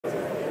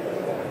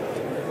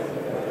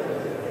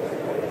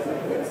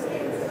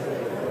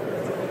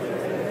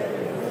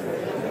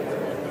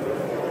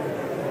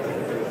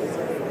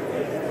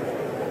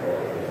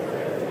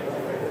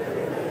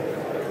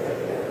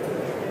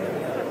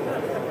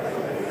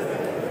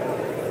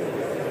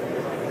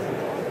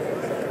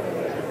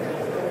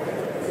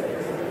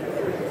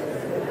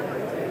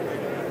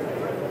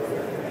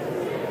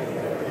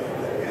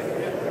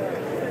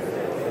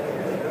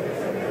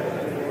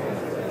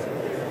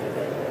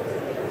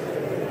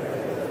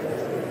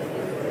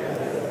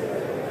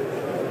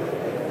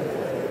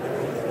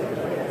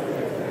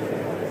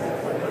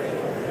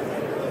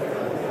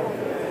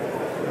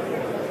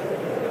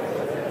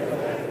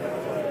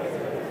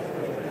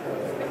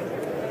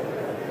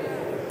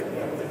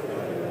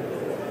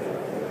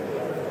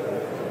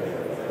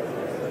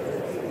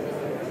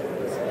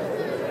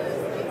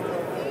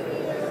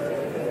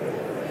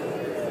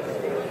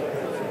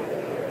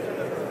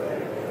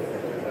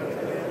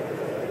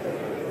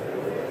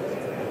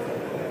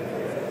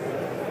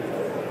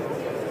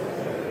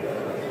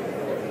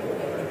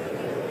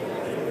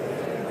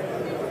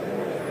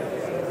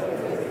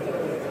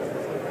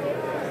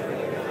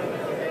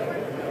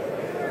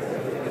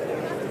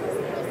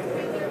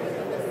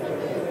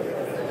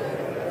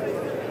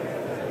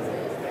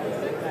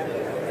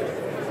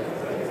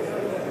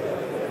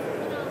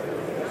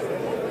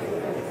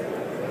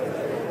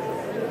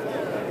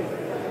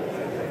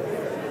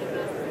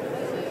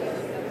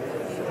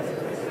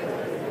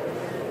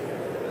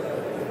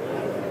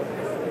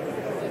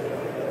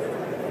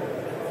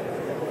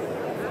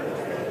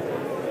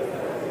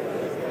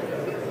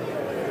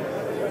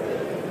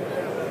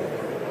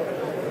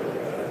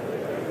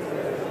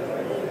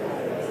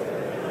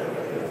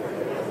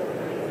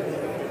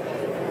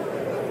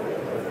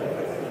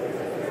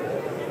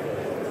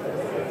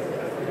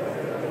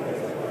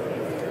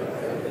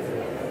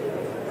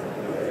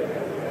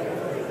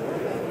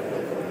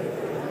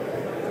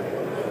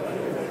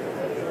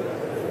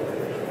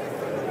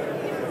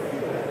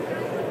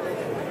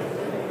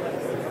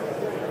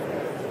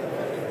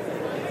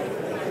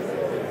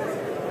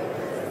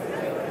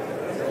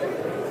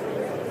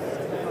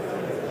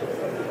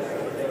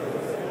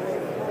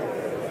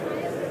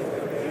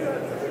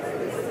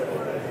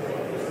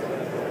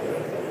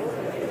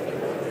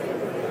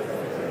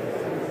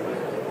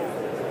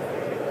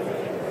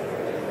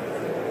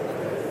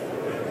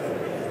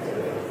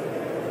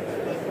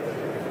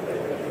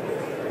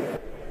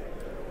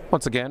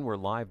Once again, we're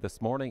live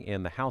this morning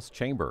in the House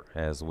chamber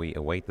as we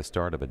await the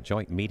start of a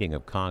joint meeting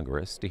of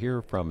Congress to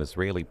hear from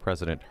Israeli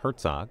President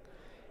Herzog.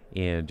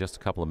 In just a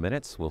couple of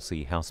minutes, we'll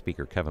see House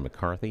Speaker Kevin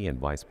McCarthy and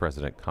Vice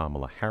President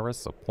Kamala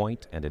Harris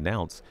appoint and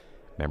announce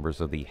members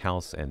of the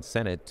House and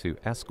Senate to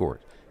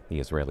escort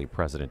the Israeli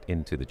president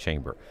into the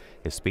chamber.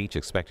 His speech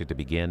expected to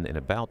begin in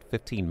about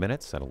 15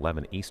 minutes at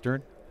 11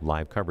 Eastern.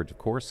 Live coverage, of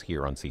course,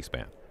 here on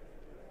C-SPAN.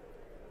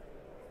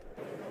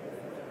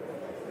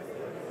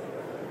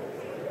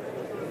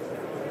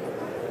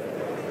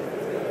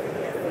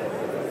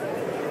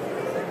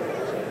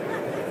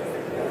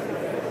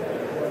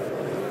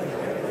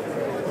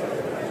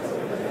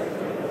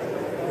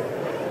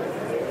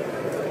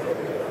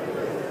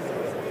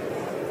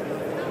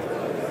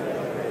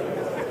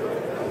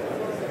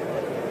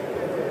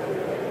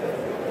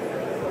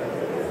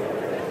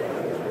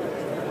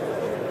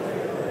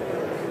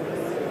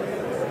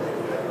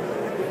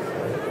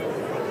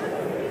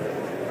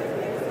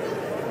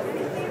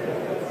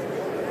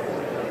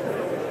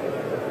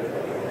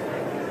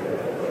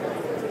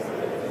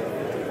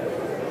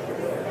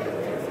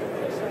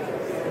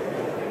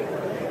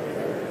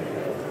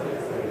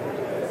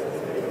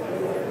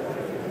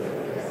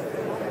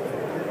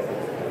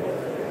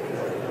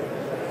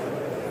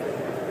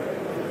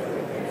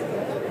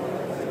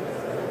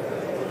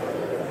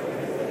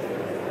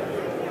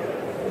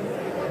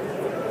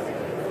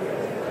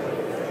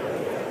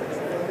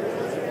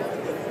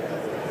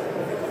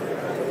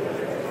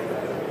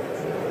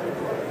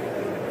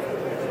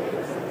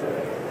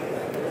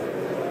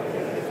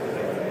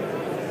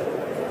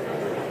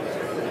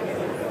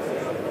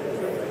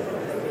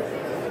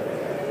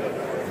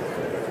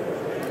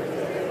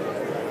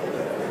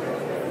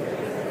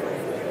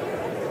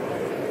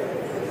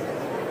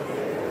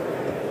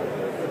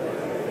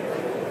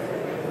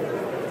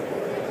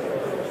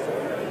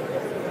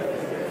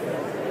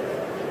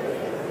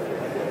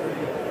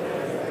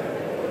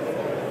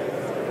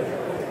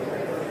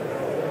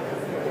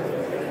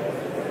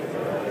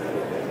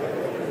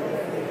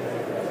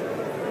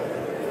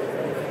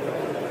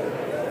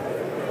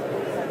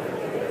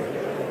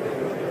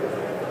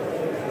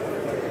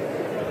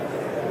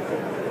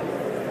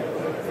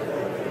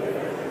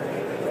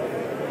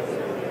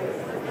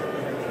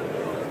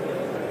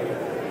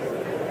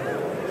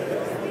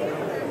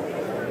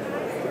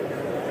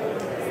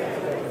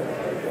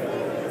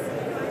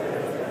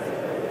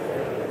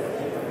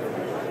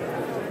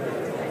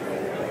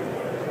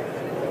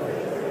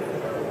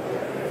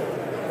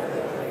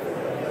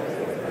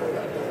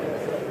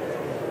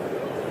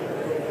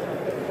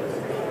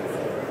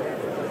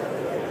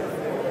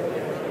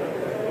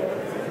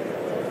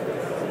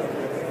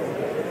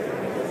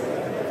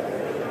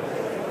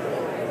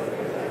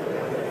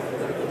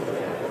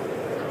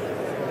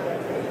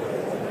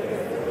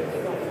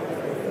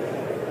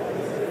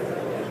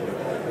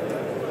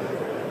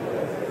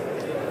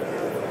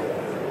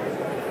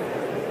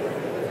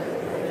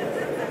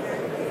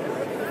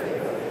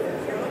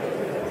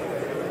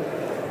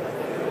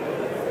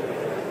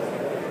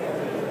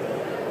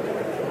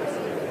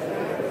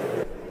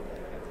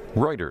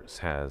 Reuters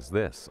has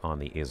this on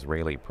the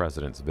Israeli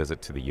president's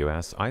visit to the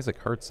U.S. Isaac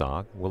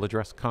Herzog will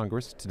address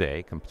Congress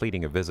today,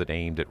 completing a visit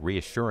aimed at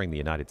reassuring the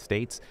United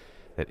States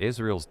that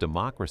Israel's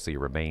democracy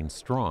remains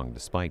strong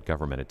despite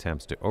government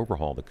attempts to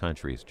overhaul the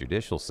country's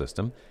judicial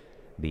system.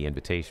 The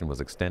invitation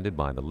was extended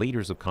by the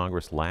leaders of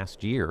Congress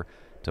last year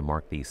to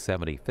mark the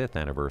 75th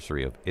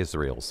anniversary of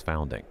Israel's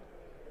founding.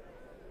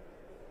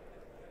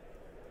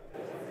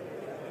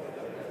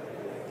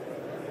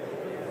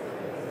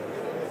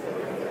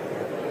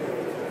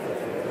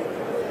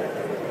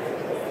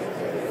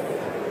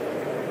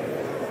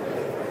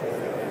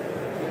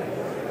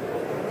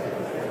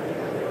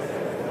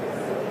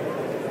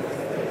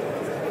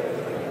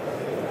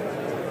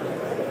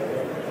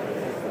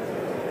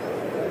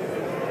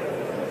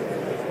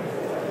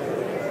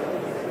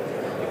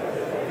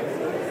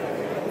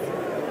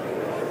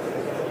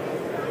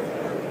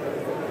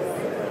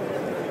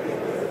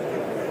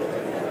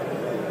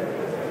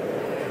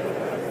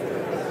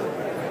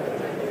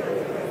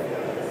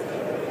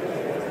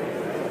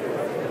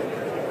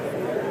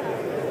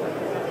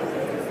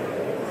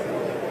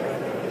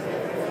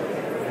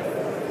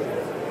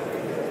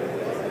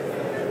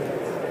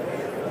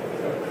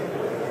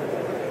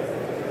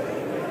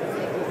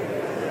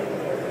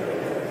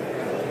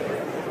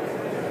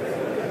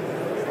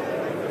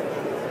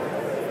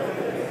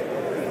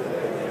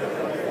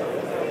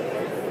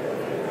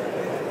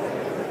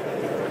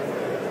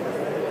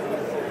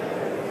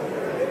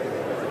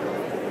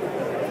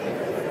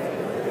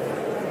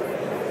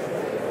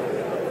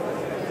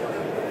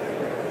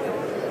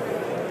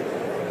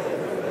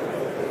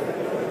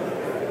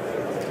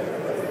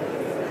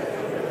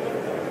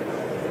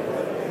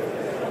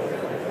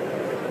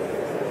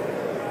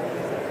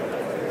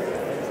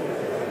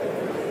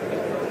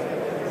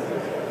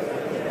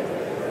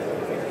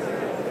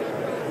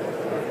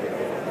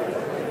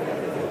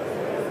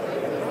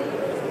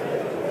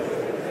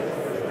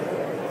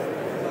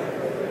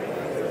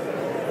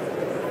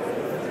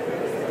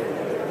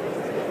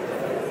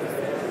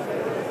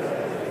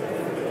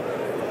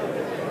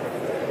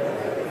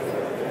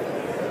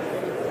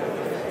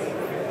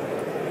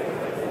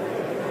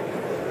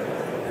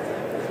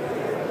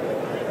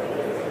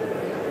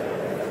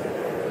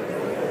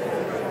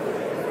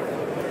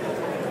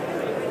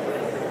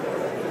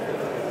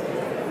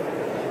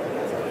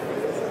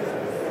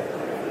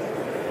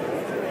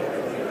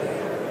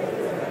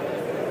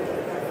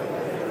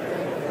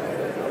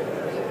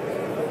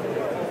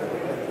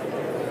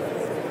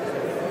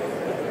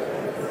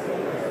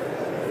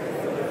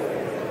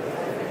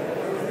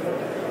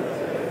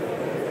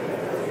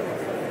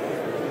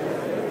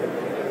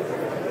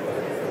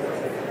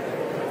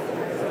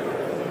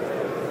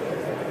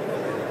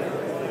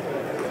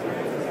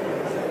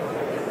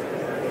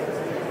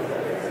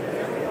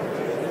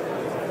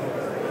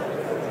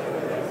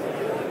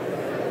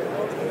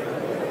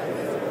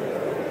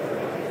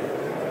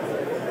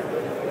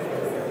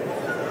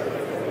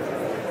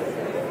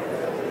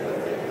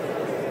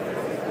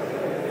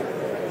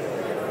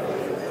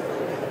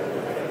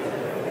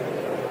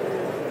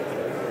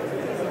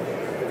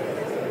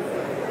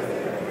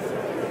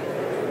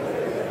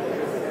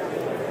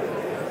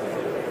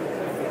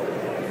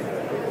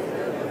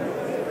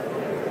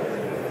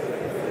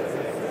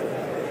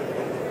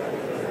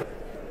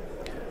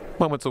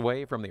 Moments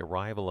away from the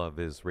arrival of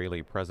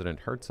Israeli President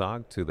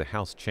Herzog to the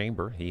House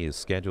chamber, he is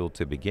scheduled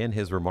to begin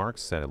his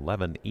remarks at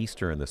 11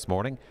 Eastern this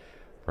morning.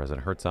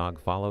 President Herzog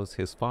follows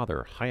his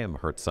father, Chaim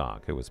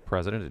Herzog, who was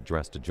president,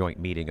 addressed a joint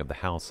meeting of the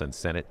House and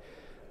Senate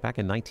back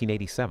in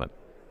 1987.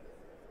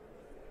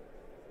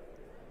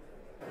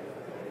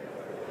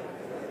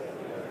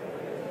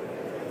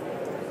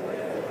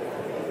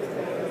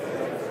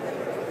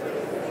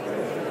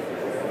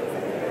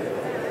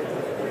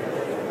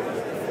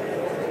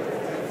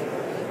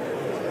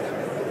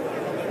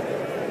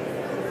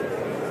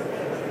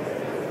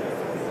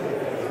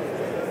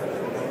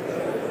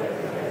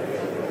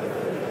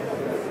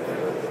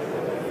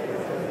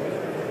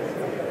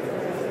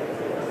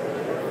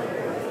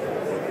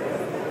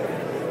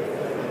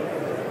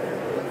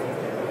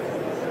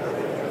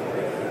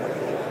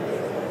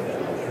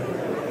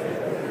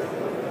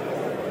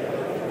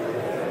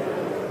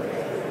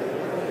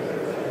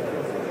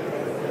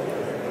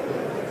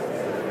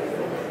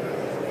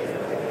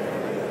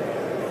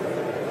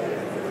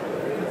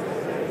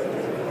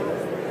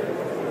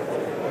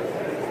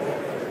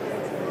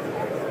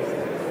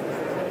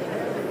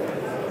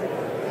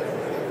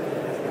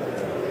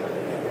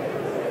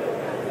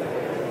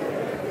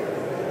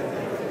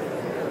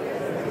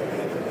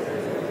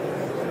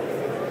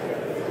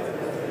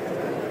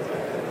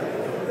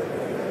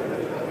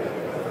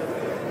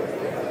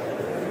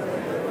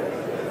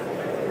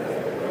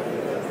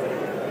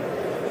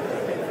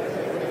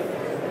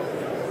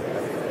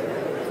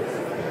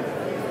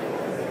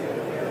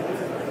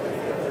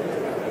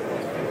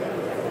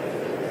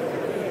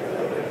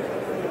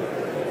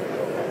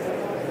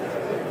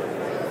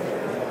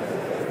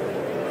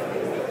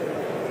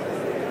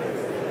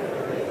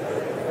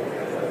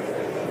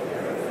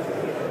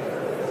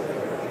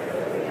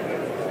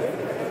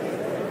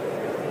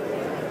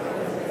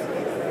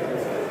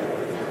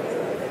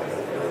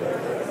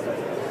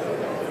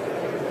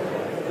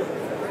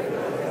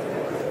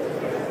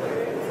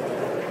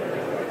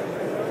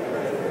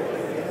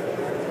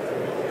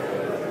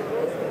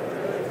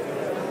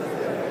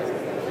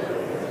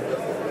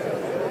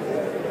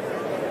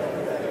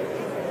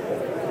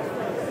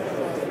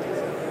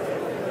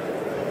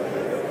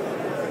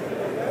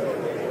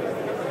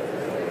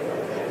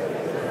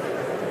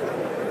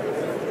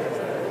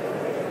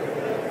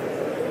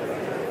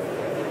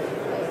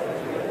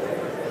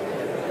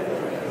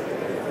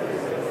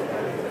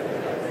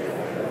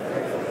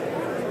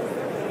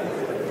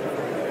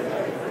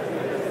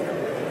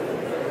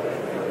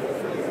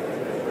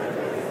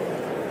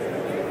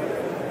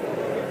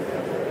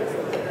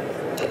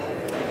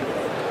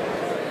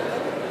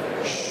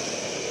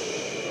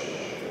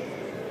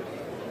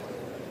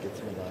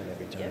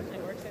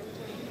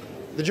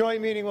 The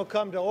joint meeting will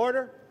come to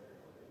order.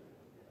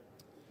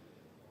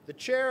 The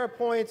chair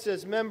appoints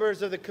as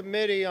members of the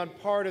committee on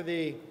part of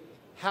the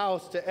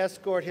House to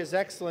escort His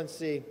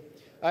Excellency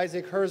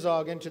Isaac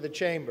Herzog into the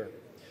chamber.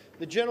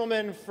 The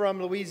gentleman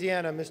from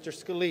Louisiana, Mr.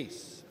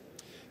 Scalise.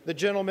 The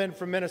gentleman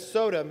from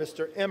Minnesota,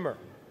 Mr. Emmer.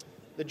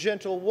 The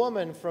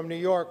gentlewoman from New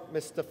York,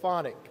 Ms.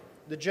 Stefanik.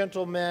 The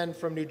gentleman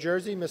from New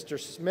Jersey, Mr.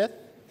 Smith.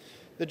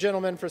 The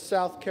gentleman from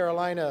South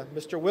Carolina,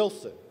 Mr.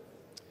 Wilson.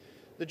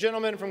 The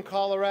gentleman from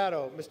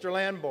Colorado, Mr.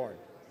 Lamborn.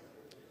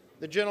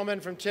 The gentleman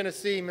from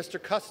Tennessee, Mr.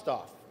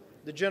 Kustoff.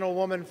 The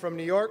gentlewoman from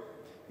New York,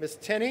 Ms.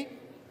 Tenney.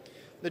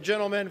 The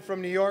gentleman from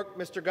New York,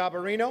 Mr.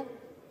 Gabarino.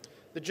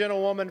 The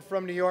gentlewoman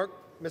from New York,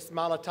 Ms.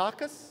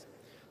 Malatakis.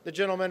 The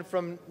gentleman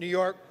from New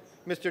York,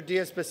 Mr.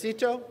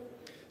 Diaz-Pasito.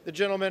 The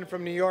gentleman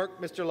from New York,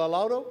 Mr.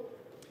 Lalaudo.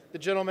 The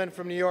gentleman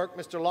from New York,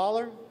 Mr.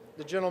 Lawler.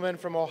 The gentleman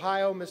from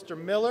Ohio, Mr.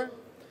 Miller.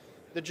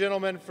 The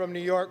gentleman from New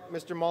York,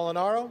 Mr.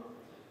 Molinaro.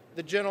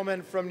 The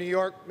gentleman from New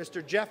York,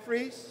 Mr.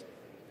 Jeffries.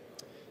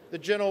 The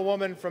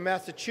gentlewoman from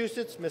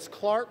Massachusetts, Ms.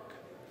 Clark.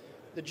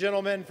 The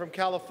gentleman from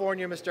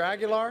California, Mr.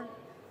 Aguilar.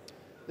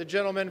 The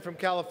gentleman from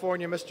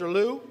California, Mr.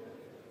 Liu.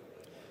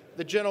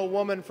 The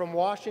gentlewoman from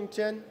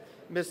Washington,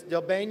 Ms.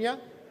 Delbena.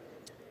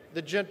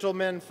 The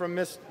gentleman from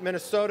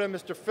Minnesota,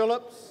 Mr.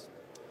 Phillips.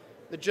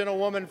 The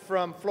gentlewoman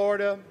from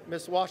Florida,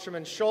 Ms.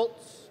 Wasserman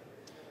Schultz.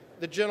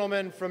 The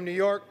gentleman from New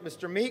York,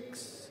 Mr.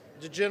 Meeks.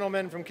 The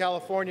gentleman from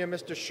California,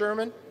 Mr.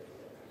 Sherman.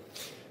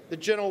 The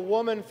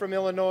gentlewoman from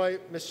Illinois,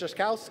 Ms.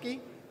 Shashkowski.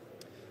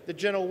 The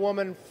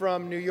gentlewoman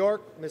from New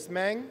York, Ms.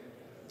 Meng.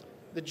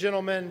 The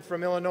gentleman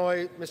from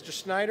Illinois, Mr.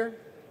 Snyder.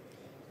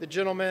 The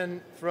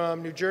gentleman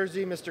from New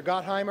Jersey, Mr.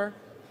 Gottheimer.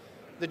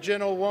 The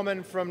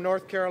gentlewoman from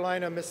North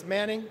Carolina, Ms.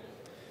 Manning.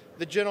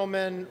 The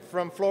gentleman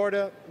from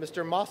Florida,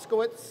 Mr.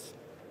 Moskowitz.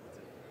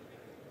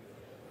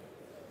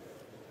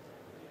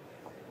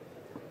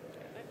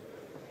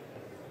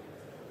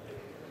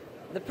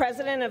 The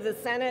President of the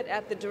Senate,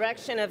 at the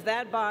direction of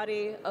that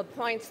body,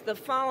 appoints the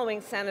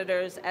following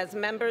senators as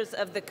members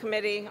of the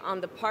Committee on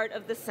the part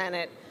of the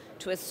Senate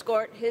to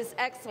escort His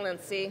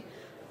Excellency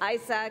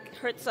Isaac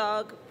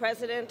Herzog,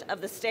 President of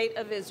the State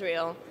of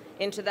Israel,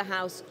 into the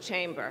House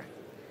chamber.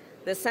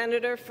 The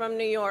Senator from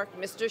New York,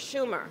 Mr.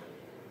 Schumer.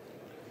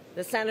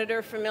 The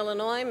Senator from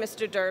Illinois,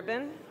 Mr.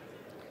 Durbin.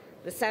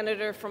 The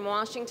Senator from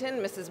Washington,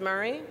 Mrs.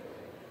 Murray.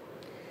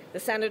 The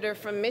senator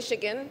from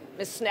Michigan,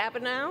 Ms.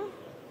 Stabenow.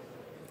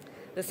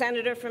 The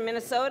senator from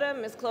Minnesota,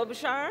 Ms.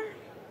 Klobuchar.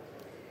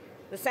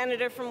 The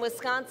senator from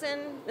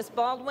Wisconsin, Ms.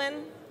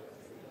 Baldwin.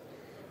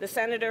 The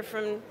senator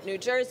from New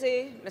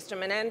Jersey, Mr.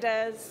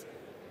 Menendez.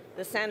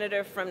 The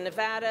senator from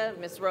Nevada,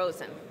 Ms.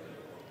 Rosen.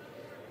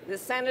 The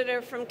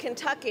senator from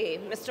Kentucky,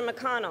 Mr.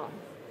 McConnell.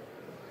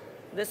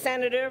 The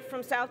senator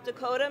from South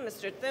Dakota,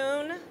 Mr.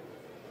 Thune.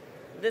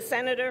 The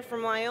senator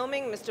from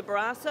Wyoming, Mr.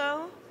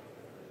 Barrasso.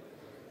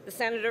 The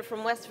senator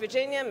from West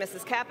Virginia,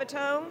 Mrs.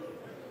 Capito.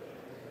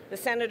 The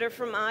senator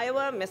from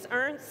Iowa, Ms.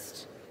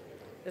 Ernst.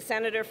 The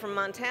senator from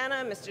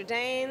Montana, Mr.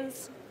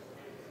 Daines.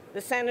 The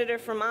senator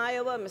from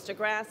Iowa, Mr.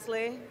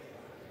 Grassley.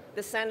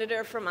 The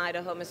senator from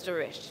Idaho, Mr.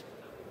 Risch.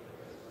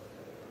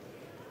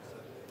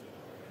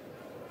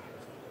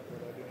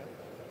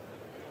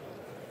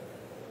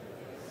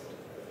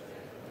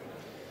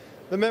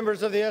 The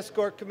members of the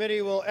Escort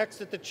Committee will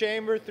exit the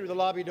chamber through the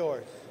lobby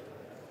doors.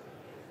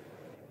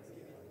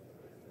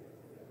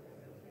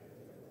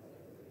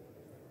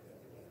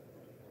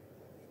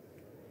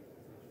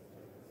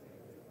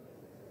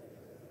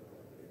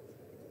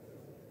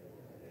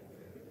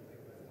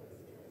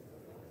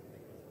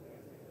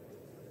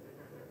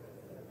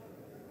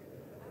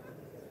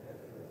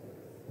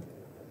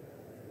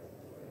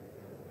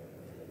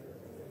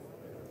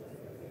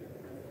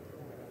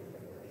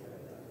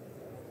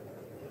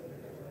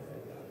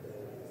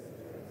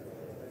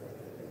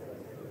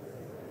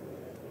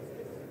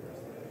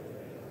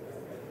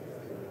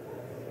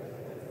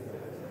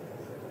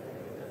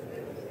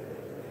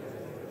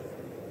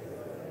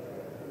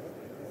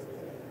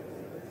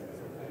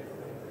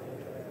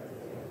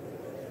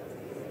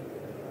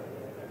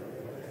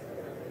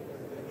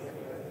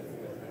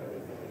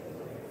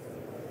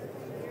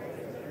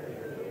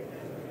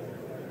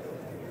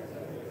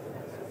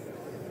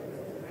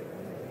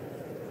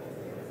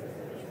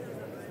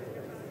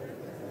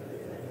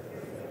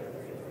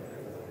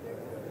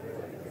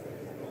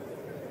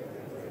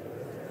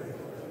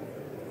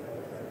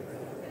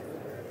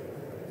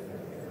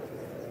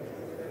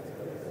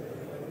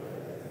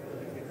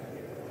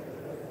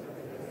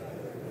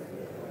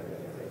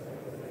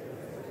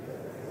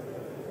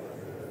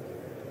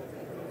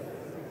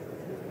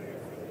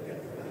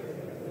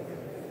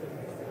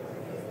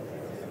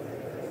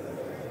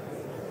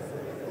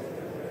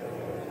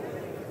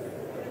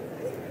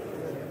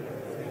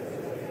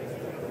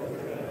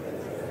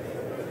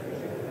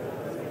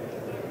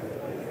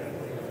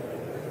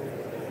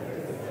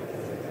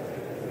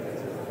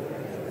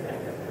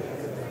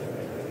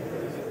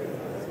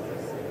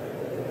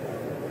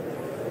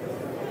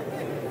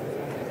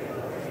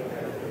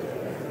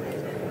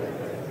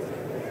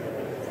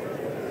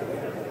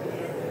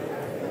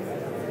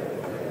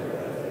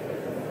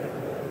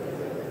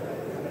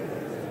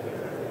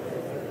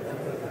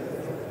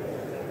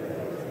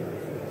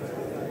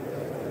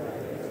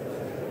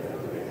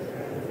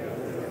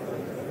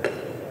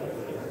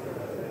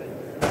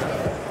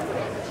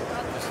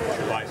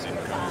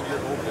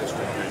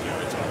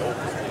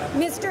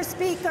 Mr.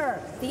 Speaker,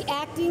 the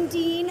Acting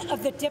Dean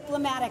of the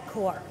Diplomatic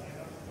Corps.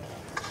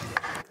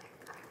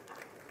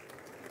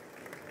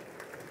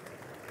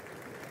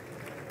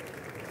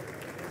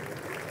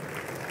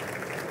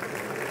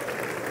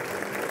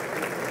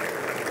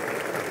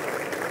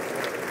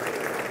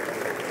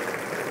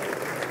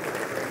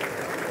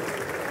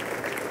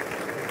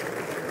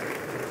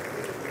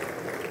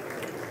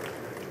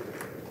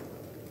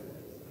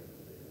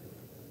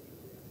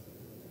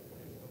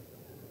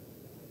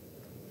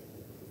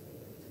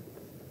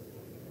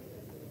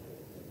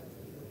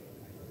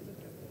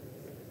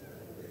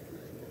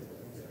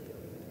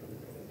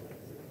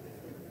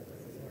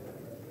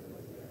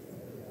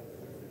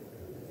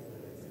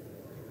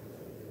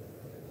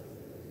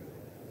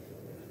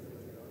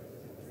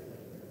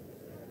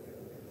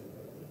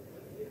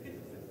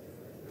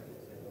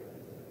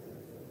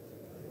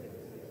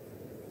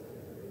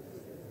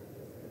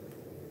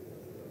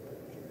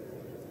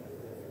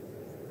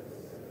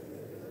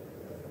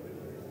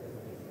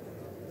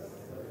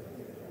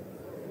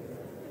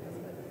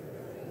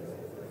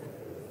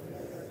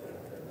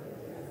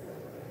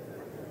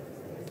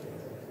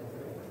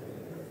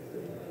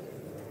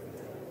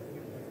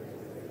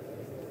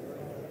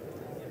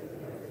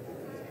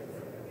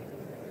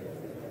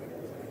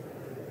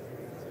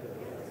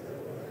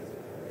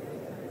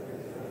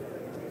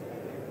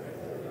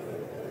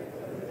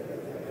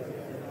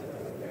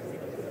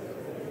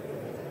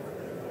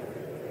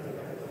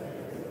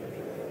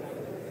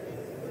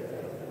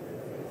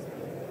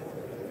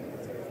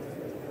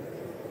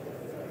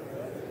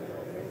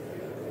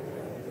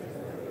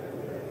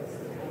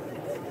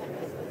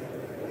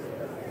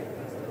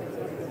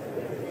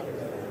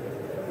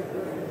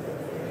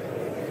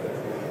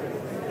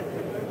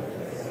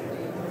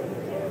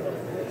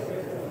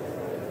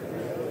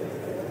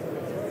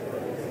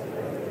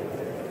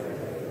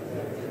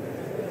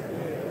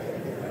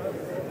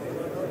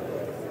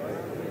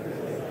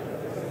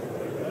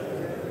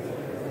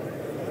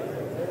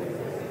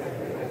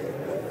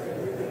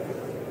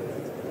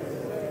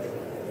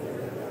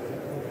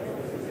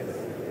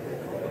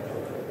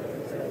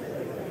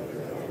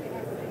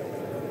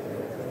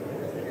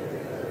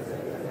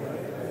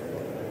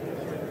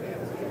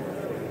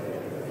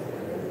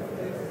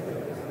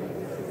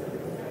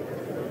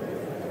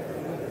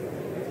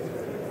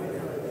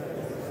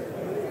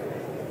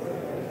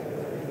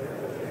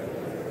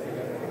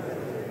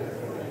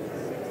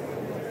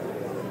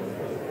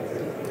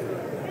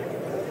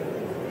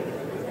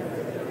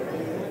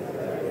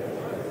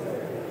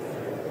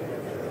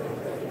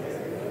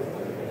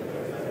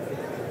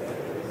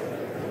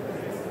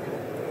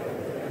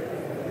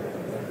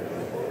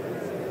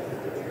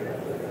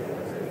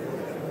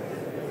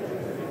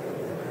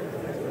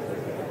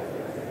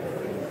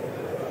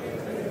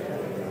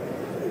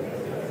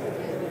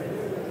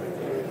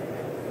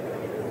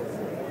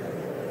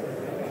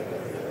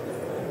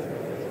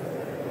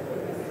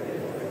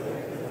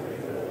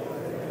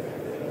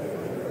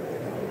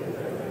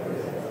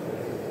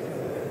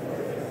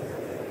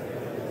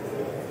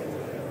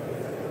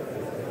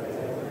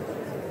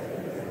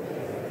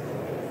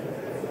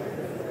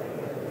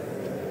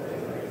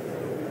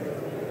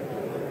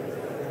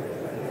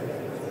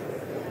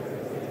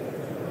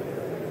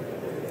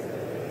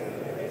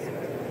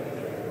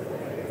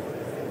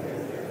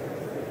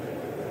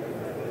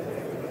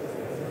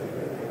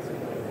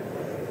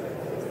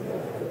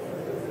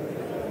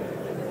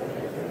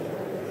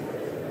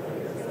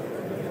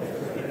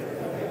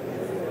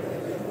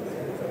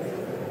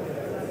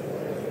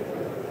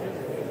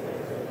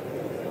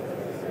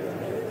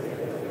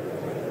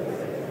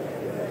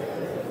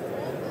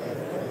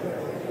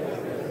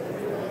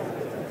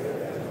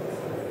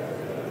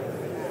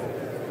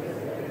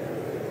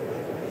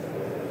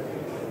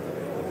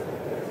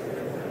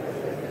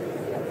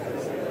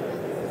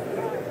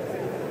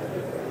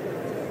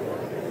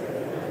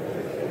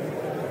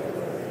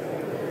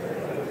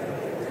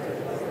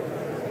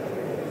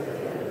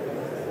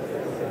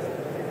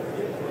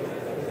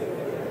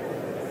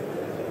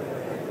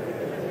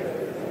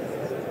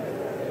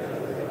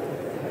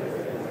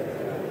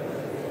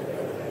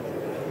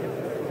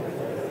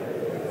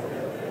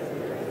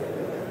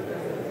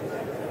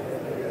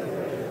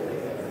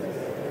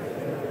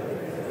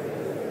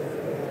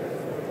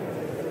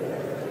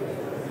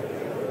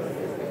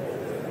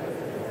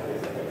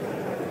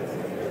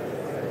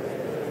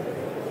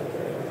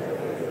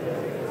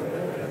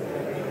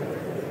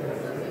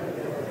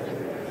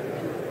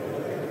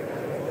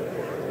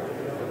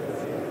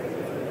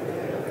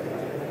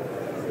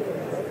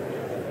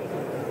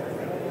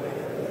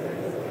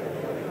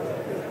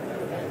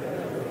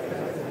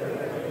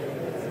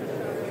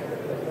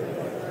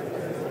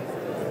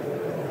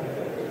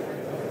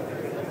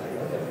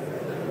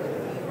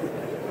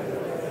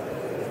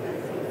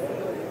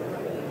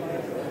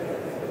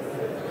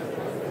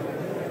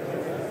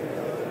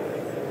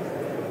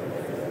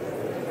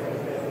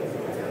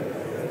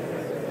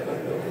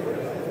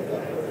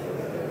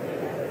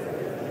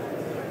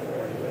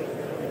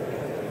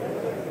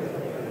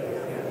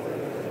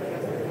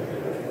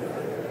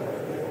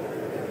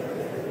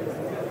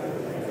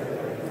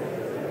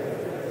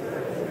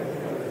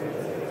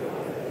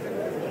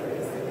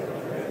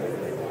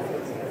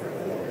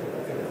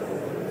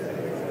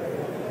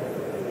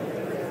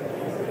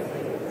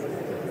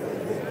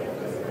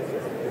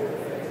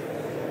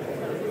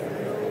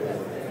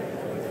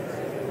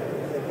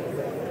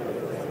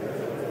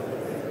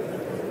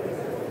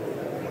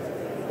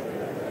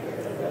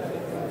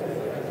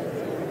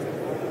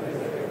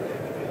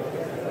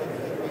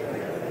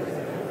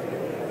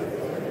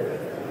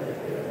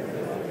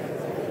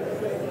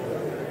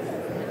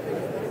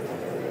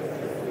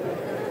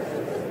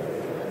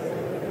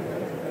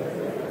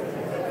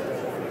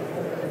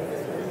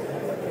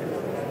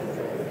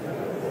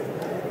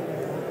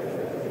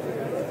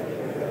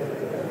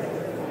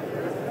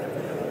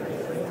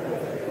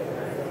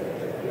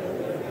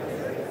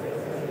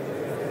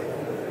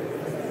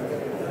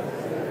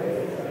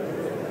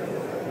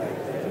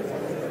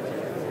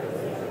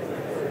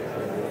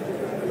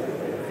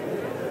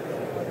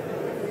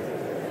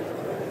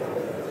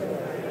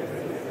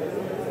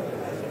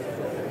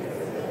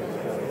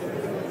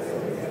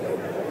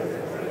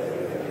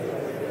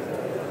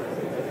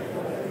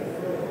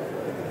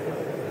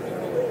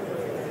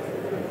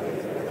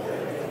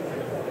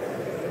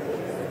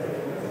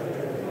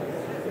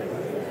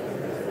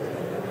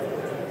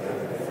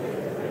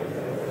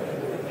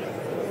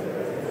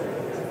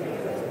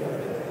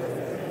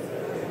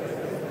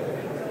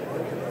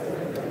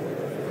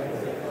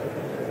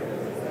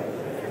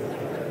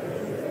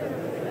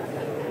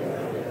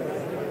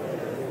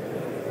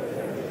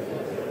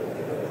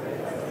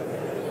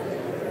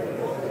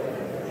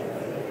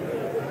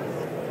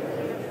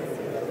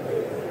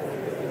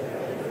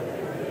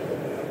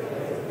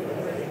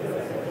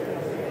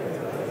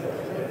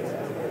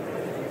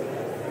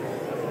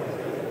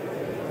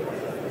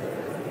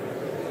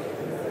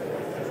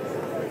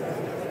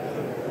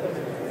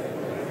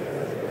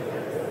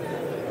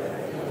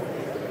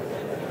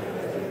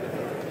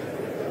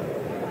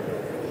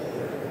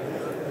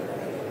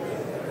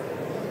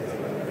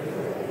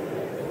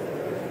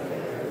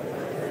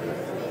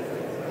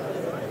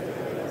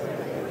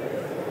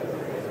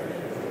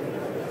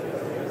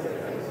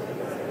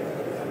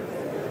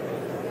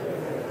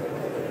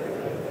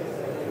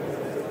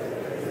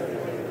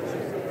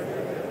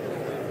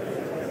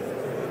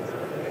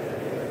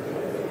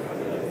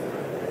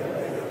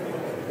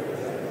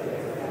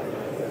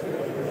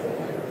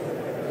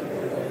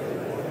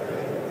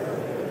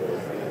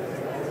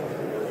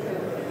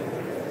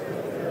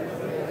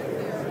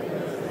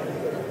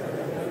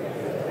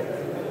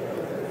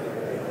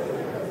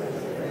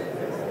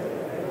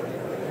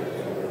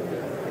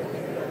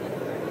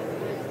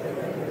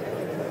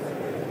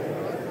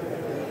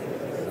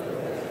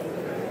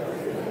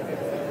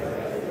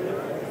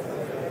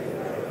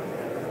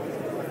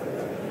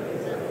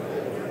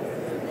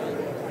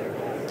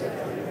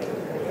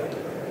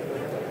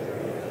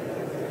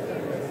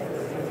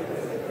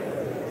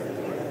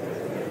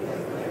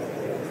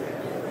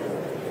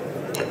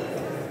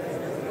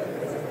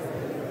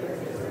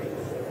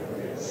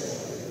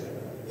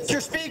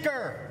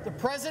 Speaker, the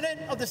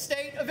President of the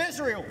State of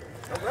Israel.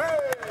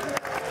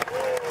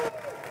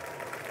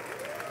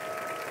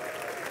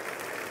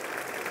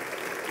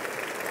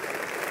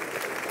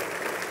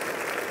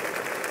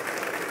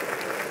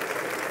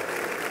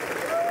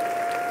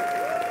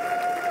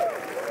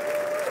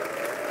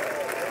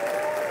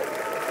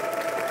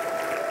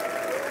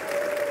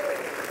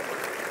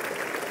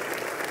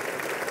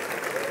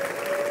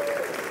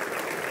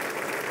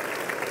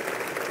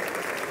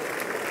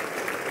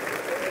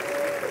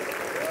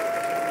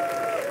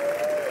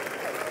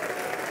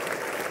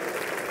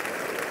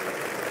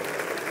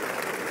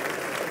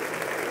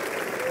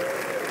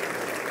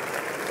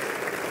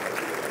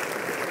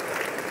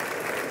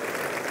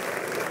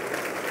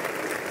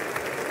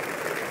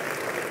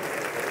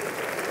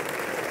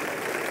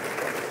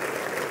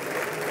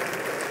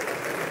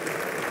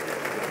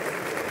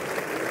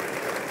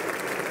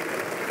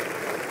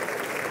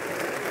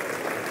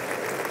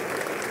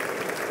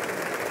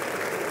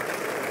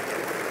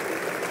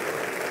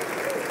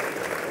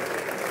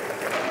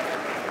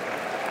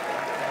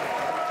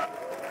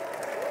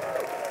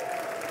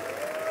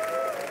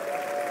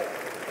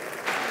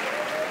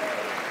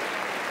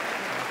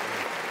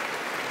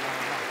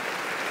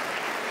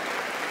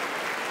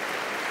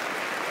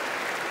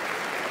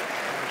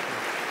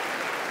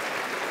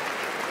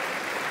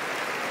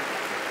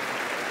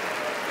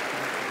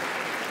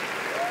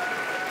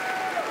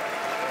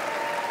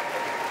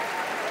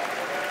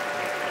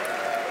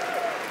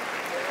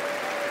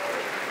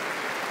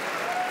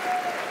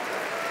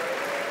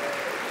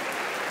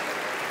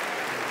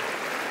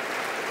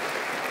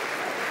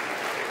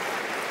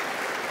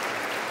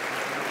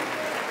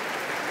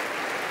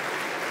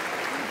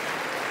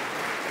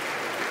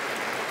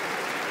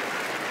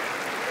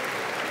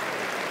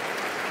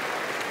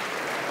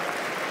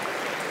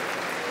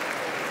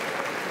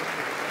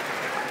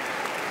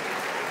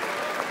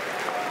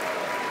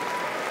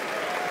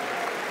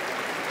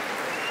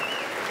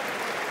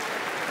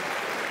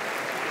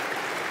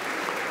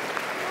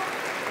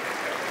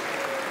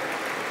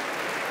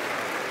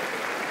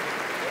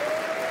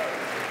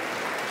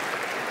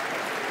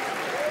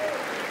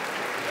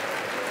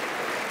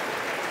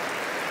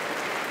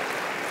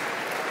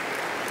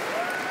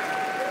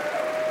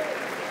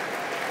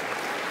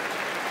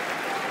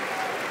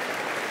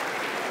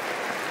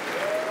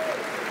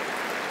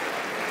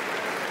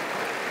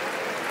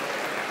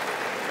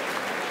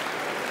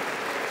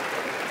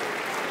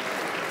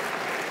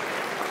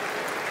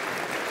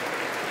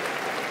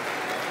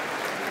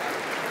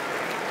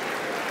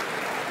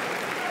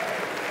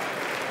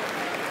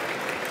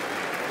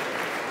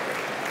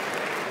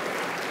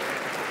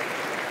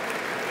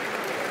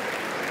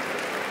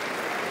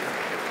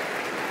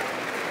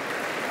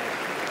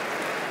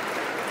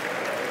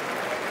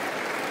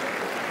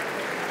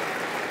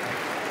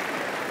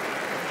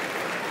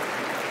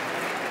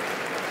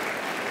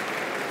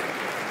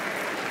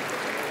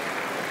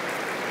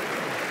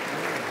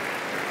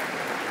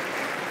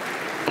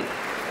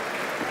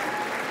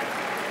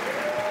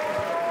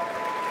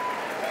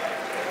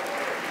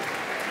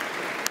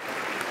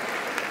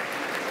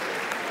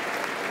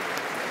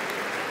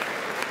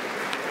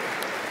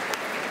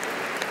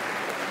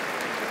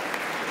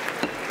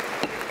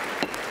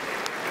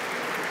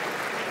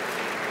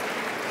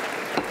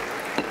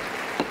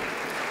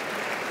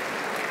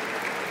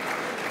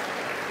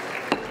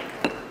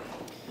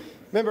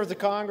 Members of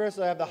Congress,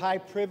 I have the high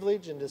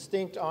privilege and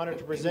distinct honor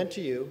to present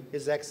to you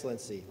His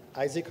Excellency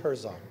Isaac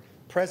Herzog,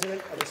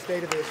 President of the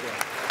State of Israel.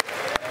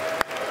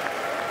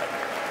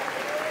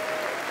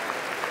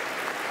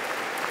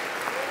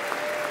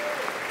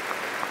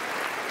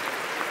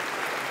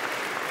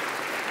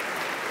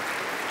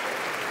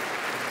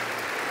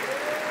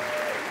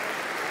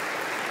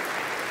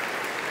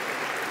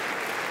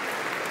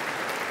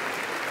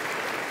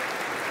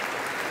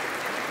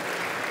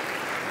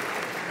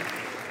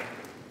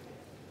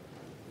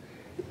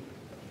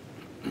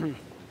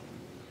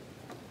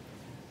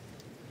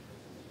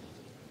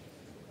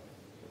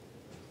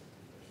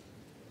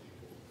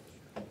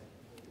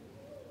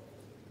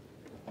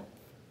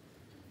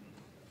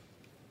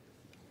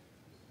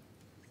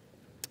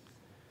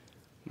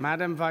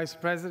 Madam Vice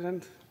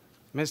President,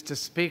 Mr.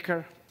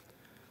 Speaker,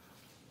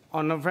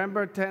 on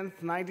November 10,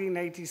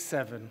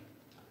 1987,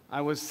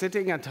 I was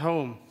sitting at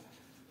home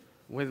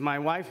with my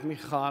wife,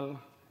 Michal,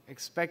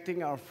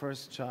 expecting our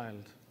first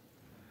child.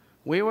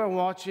 We were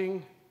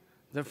watching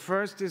the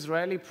first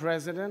Israeli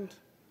president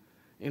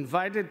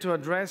invited to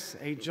address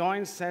a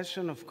joint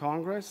session of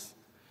Congress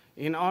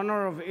in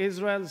honor of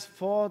Israel's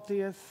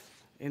 40th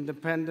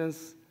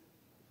Independence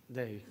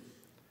Day.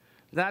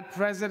 That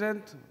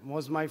president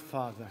was my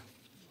father.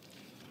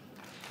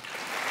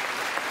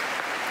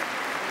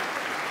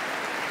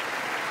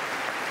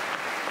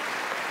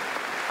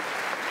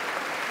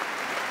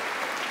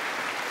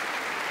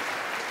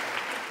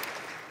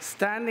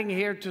 Standing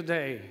here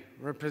today,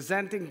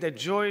 representing the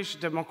Jewish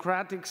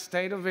Democratic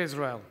State of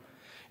Israel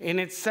in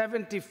its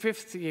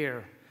 75th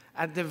year,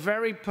 at the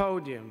very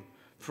podium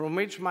from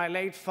which my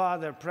late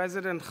father,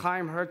 President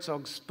Chaim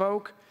Herzog,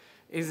 spoke,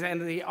 is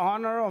in the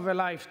honor of a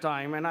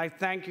lifetime, and I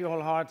thank you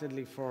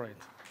wholeheartedly for it.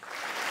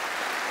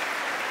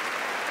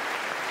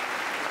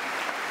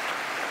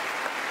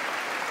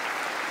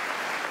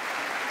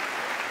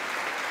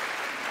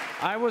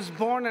 I was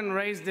born and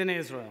raised in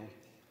Israel,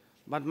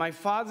 but my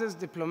father's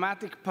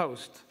diplomatic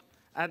post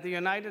at the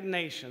United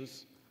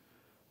Nations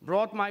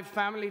brought my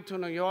family to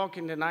New York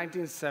in the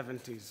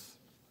 1970s.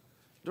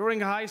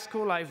 During high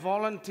school, I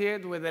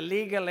volunteered with the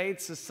Legal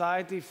Aid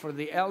Society for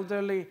the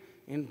Elderly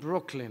in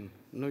Brooklyn,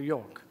 New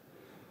York.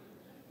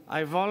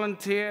 I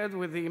volunteered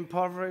with the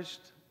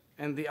impoverished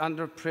and the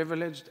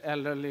underprivileged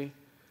elderly,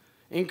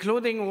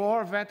 including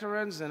war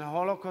veterans and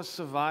Holocaust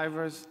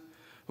survivors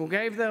who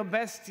gave their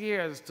best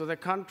years to the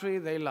country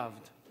they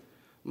loved.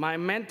 My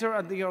mentor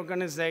at the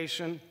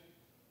organization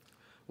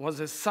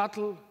was a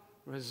subtle,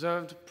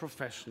 reserved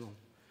professional.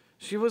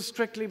 She was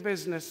strictly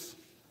business.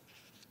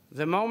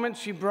 The moment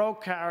she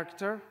broke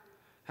character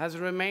has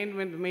remained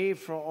with me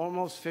for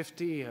almost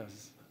 50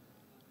 years.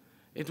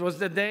 It was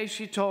the day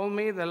she told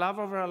me the love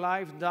of her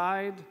life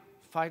died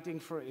fighting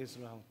for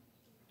Israel.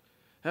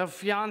 Her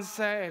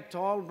fiancé, a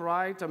tall,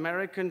 bright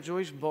American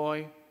Jewish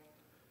boy,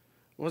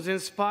 was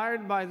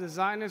inspired by the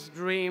Zionist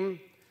dream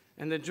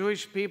and the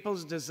Jewish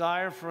people's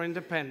desire for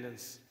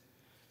independence.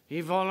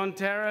 He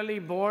voluntarily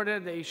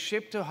boarded a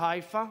ship to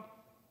Haifa,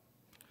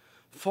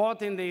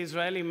 fought in the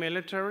Israeli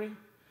military,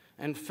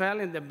 and fell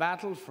in the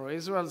battle for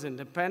Israel's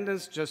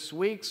independence just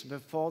weeks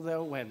before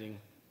their wedding.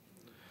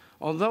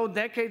 Although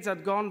decades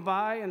had gone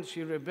by and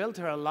she rebuilt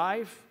her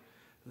life,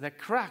 the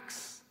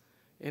cracks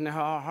in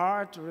her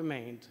heart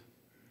remained.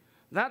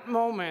 That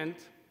moment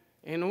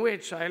in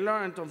which I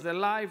learned of the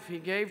life he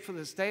gave for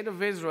the state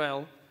of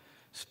Israel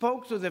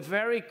spoke to the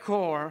very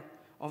core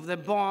of the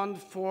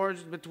bond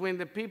forged between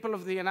the people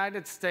of the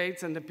United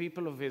States and the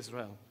people of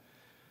Israel.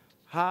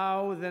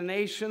 How the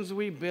nations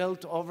we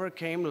built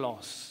overcame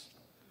loss.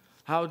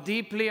 How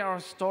deeply our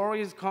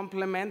stories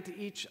complement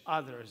each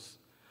other's.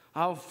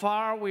 How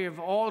far we have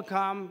all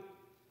come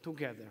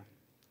together.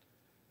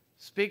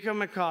 Speaker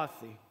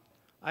McCarthy,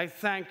 I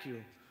thank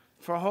you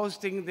for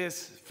hosting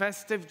this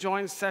festive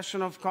joint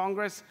session of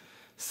Congress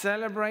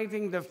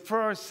celebrating the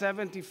first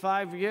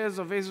 75 years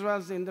of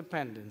Israel's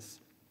independence.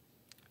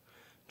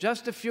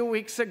 Just a few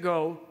weeks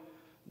ago,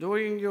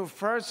 during your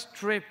first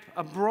trip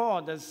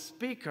abroad as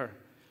Speaker,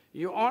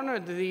 you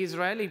honored the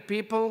Israeli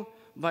people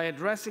by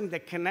addressing the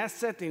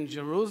Knesset in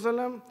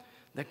Jerusalem,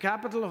 the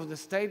capital of the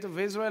State of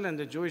Israel and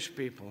the Jewish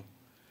people.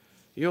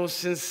 Your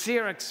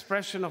sincere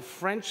expression of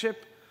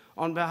friendship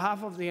on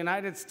behalf of the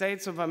United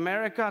States of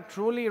America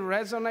truly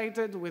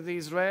resonated with the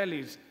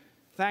Israelis.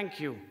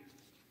 Thank you.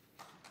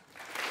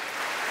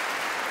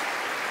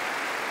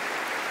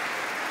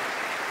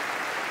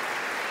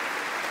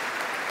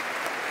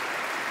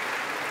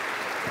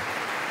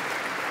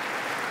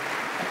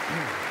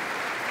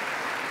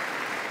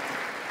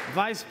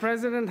 Vice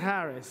President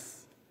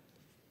Harris,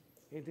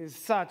 it is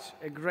such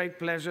a great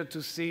pleasure to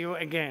see you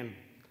again.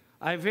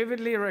 I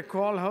vividly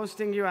recall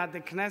hosting you at the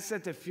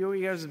Knesset a few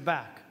years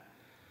back.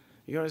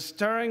 Your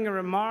stirring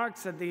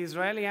remarks at the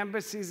Israeli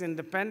Embassy's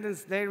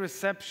Independence Day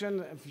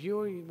reception a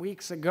few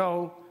weeks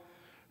ago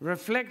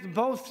reflect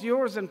both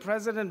yours and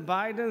President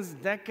Biden's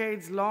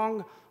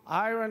decades-long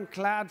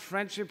ironclad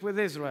friendship with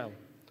Israel.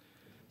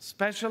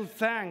 Special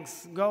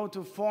thanks go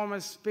to former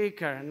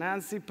Speaker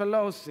Nancy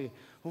Pelosi,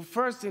 who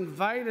first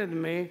invited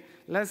me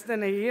less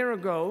than a year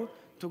ago,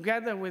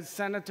 together with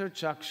Senator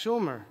Chuck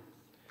Schumer.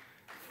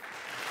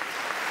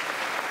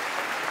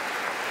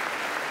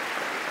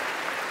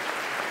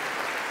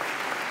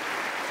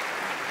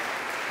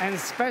 And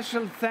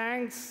special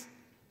thanks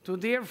to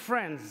dear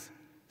friends,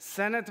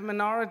 Senate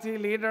Minority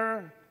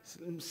Leader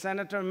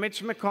Senator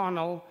Mitch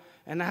McConnell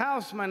and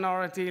House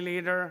Minority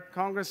Leader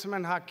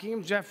Congressman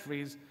Hakeem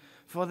Jeffries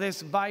for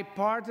this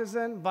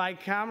bipartisan,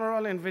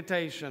 bicameral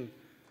invitation.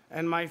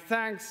 And my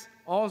thanks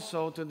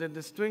also to the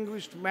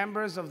distinguished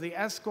members of the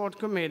Escort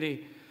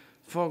Committee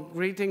for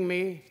greeting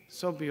me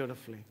so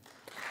beautifully.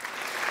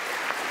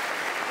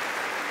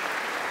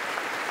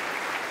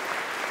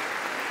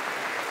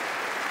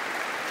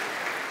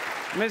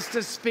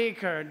 Mr.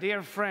 Speaker,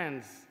 dear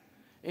friends,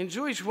 in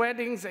Jewish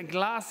weddings, a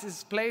glass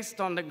is placed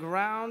on the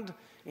ground,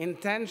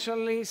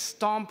 intentionally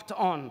stomped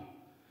on.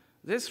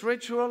 This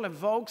ritual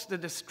evokes the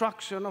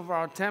destruction of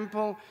our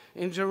temple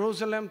in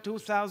Jerusalem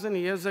 2,000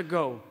 years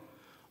ago.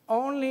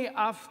 Only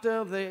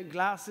after the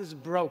glass is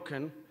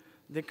broken,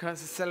 the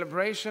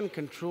celebration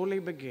can truly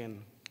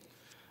begin.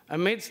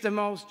 Amidst the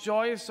most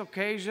joyous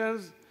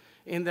occasions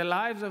in the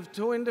lives of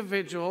two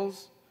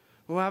individuals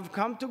who have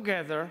come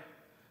together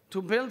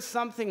to build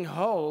something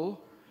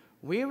whole,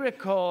 we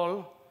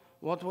recall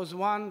what was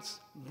once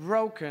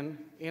broken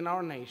in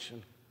our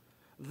nation.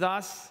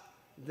 Thus,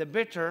 the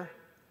bitter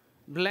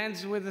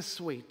blends with the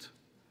sweet.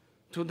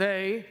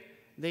 Today,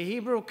 the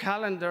Hebrew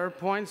calendar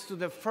points to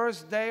the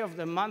first day of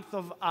the month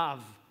of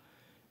Av.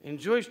 In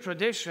Jewish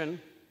tradition,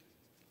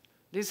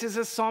 this is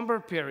a somber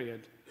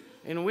period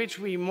in which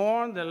we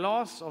mourn the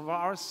loss of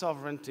our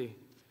sovereignty.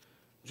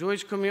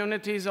 Jewish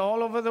communities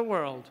all over the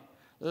world,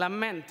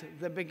 lament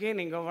the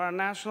beginning of our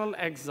national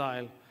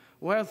exile,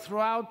 where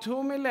throughout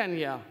 2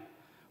 millennia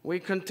we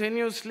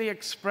continuously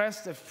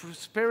expressed a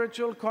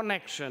spiritual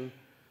connection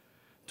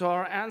to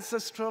our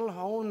ancestral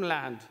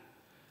homeland,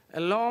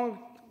 a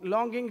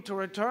longing to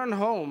return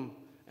home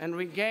and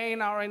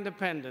regain our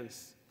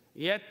independence.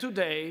 Yet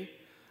today,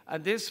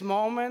 at this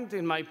moment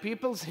in my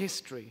people's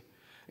history,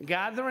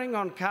 gathering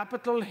on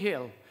Capitol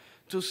Hill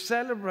to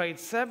celebrate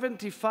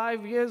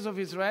 75 years of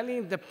Israeli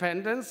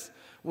independence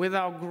with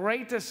our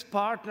greatest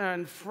partner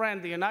and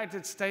friend, the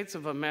United States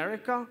of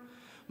America,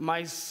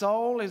 my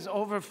soul is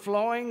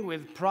overflowing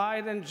with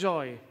pride and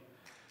joy.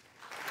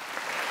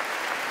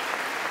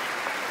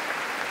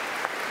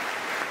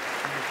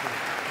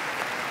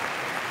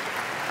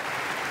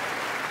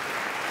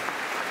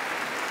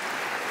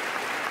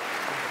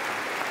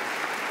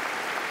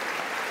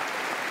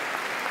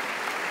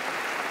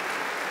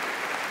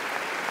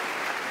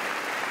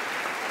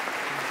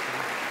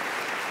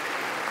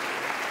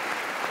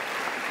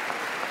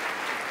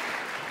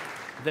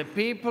 The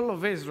people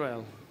of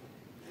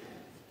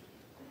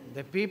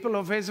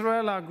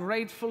Israel are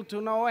grateful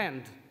to no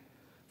end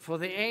for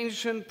the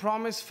ancient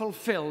promise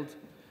fulfilled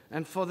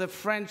and for the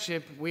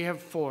friendship we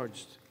have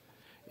forged.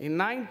 In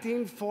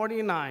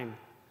 1949,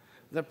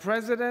 the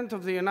President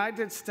of the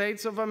United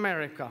States of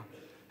America,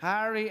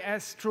 Harry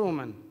S.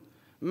 Truman,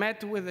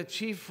 met with the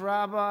chief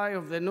rabbi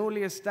of the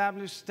newly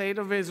established State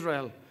of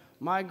Israel,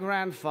 my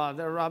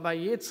grandfather, Rabbi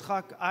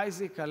Yitzchak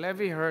Isaac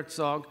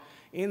Herzog,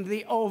 in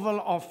the Oval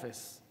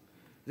Office.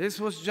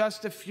 This was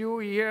just a few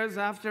years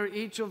after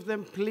each of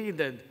them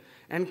pleaded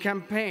and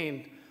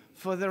campaigned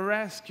for the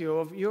rescue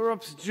of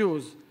Europe's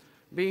Jews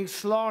being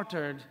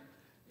slaughtered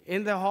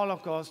in the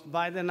Holocaust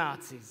by the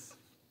Nazis.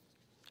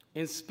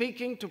 In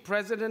speaking to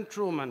President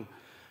Truman,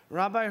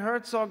 Rabbi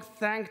Herzog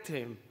thanked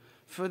him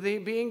for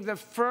being the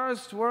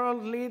first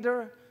world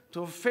leader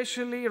to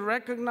officially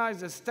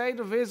recognize the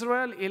State of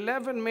Israel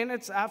 11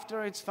 minutes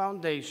after its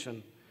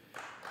foundation.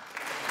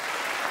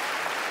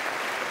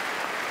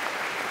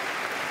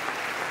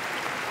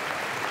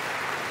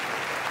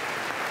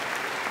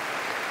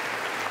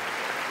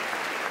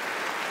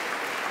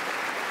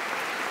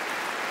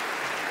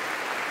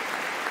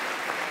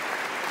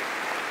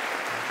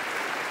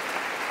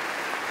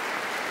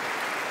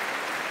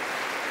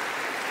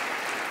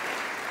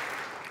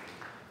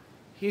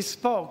 He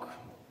spoke,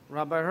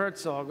 Rabbi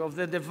Herzog, of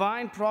the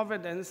divine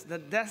providence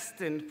that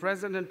destined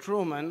President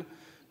Truman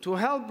to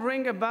help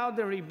bring about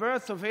the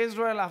rebirth of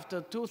Israel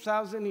after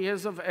 2,000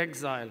 years of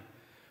exile.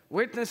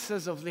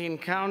 Witnesses of the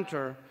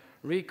encounter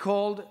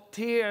recalled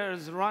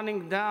tears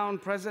running down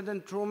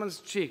President Truman's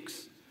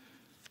cheeks.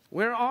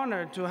 We're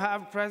honored to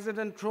have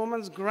President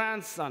Truman's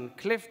grandson,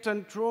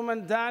 Clifton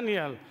Truman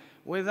Daniel,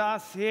 with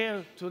us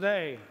here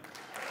today.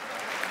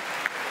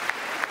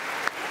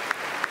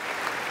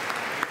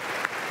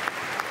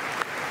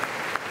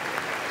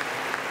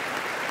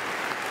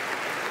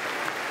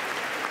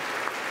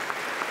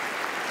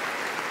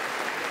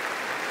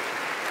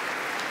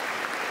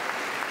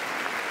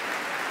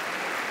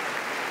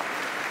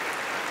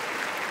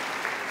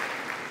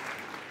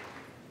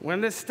 When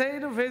the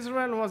State of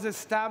Israel was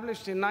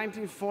established in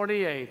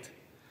 1948,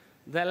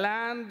 the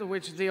land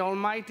which the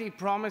Almighty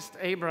promised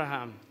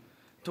Abraham,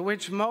 to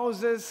which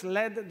Moses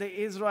led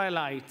the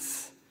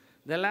Israelites,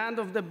 the land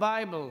of the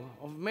Bible,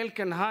 of milk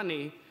and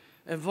honey,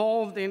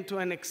 evolved into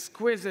an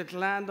exquisite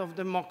land of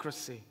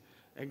democracy.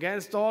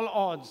 Against all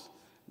odds,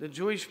 the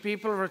Jewish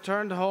people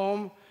returned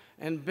home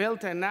and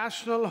built a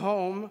national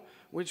home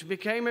which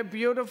became a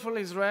beautiful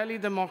Israeli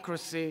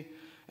democracy,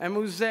 a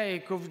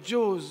mosaic of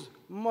Jews,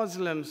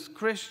 Muslims,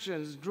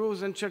 Christians,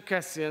 Druze and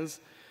Circassians,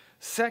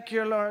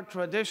 secular,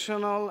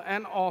 traditional,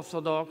 and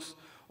Orthodox,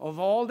 of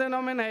all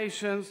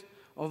denominations,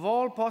 of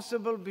all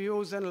possible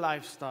views and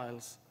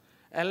lifestyles.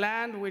 A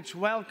land which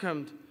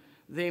welcomed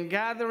the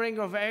ingathering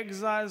of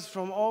exiles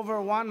from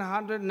over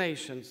 100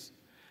 nations.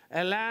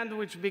 A land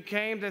which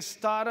became the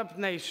startup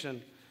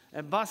nation,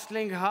 a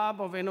bustling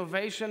hub of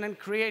innovation and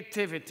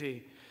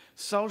creativity,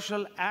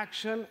 social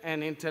action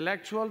and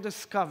intellectual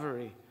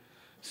discovery,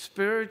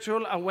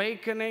 spiritual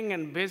awakening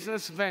and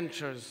business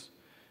ventures,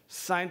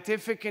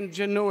 scientific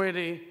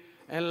ingenuity,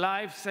 and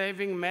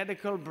life-saving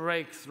medical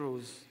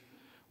breakthroughs.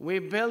 We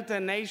built a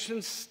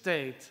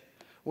nation-state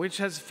which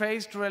has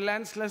faced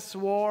relentless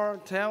war,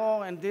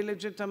 terror, and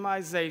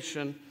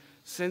delegitimization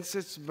since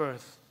its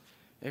birth.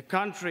 A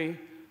country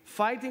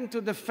fighting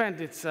to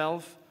defend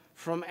itself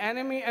from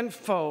enemy and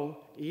foe,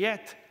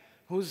 yet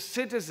whose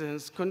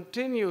citizens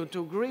continue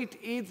to greet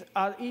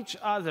each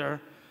other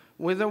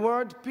with the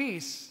word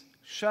peace,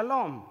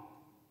 Shalom,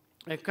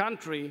 a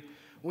country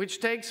which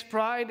takes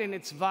pride in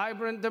its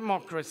vibrant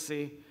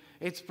democracy,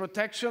 its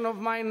protection of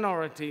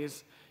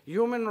minorities,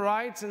 human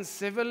rights and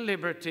civil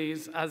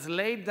liberties as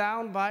laid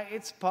down by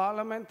its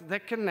parliament, the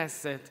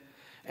Knesset,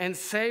 and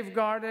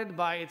safeguarded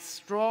by its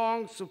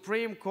strong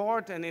Supreme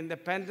Court and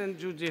independent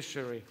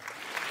judiciary.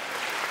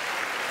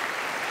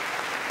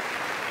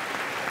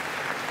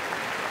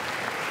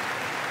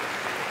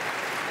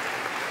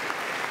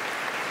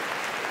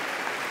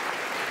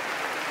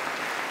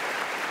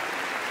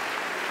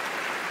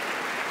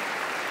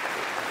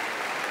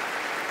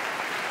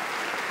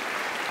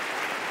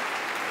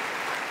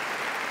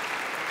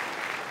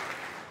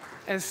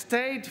 A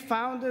state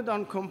founded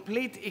on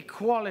complete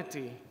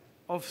equality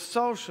of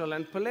social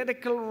and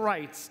political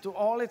rights to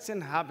all its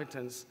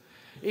inhabitants,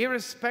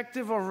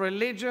 irrespective of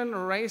religion,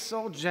 race,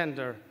 or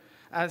gender,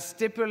 as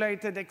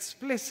stipulated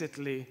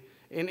explicitly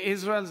in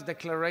Israel's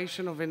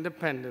Declaration of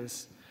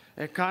Independence.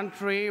 A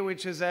country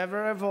which is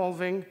ever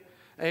evolving,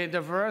 a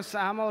diverse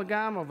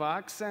amalgam of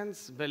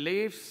accents,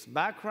 beliefs,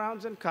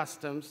 backgrounds, and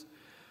customs,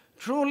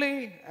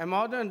 truly a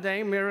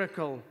modern-day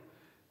miracle.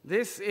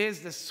 This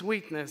is the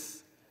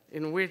sweetness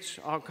in which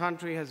our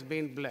country has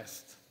been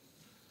blessed.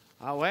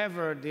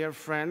 However, dear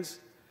friends,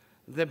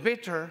 the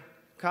bitter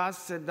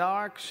casts a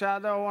dark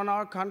shadow on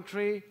our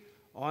country,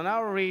 on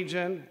our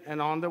region,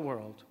 and on the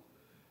world.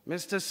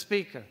 Mr.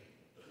 Speaker,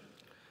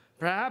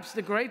 perhaps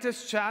the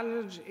greatest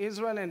challenge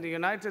Israel and the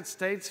United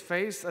States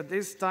face at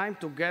this time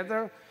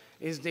together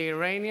is the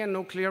Iranian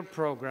nuclear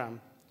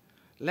program.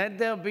 Let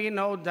there be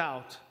no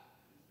doubt,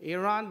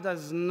 Iran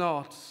does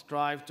not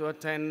strive to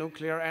attain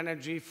nuclear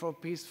energy for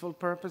peaceful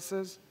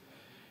purposes.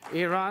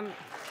 Iran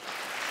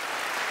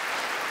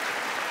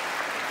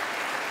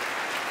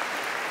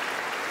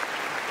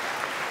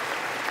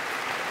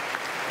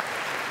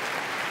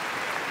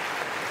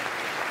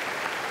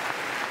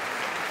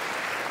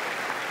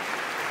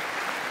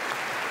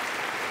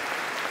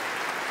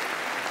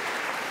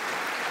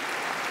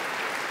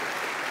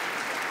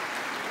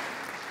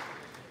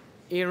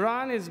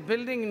is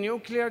building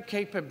nuclear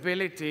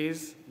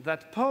capabilities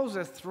that pose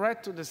a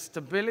threat to the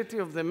stability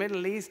of the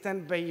Middle East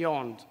and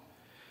beyond.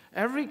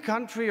 Every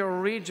country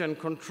or region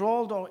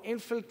controlled or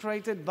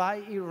infiltrated by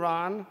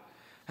Iran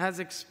has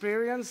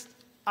experienced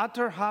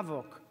utter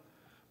havoc.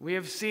 We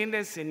have seen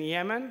this in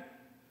Yemen,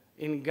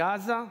 in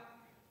Gaza,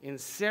 in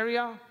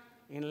Syria,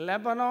 in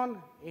Lebanon,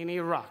 in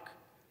Iraq.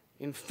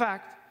 In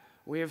fact,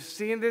 we have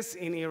seen this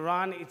in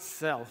Iran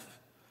itself,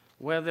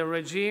 where the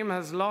regime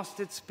has lost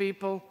its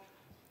people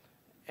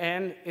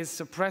and is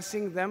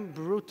suppressing them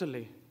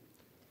brutally.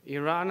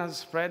 Iran has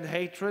spread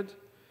hatred,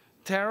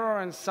 terror,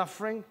 and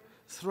suffering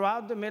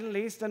throughout the Middle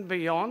East and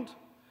beyond,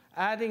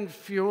 adding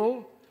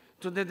fuel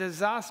to the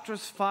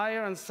disastrous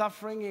fire and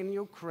suffering in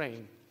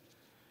Ukraine.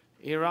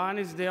 Iran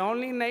is the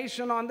only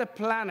nation on the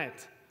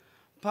planet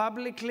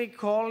publicly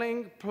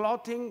calling,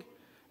 plotting,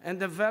 and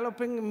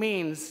developing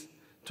means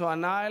to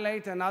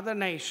annihilate another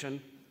nation,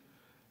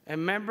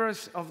 and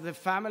members of the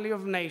family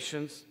of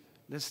nations,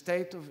 the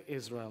State of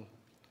Israel.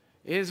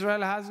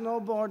 Israel has no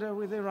border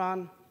with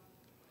Iran.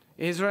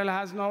 Israel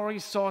has no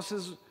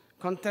resources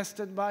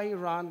contested by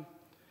Iran.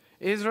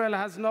 Israel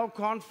has no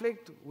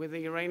conflict with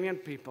the Iranian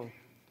people.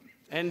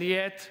 And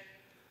yet,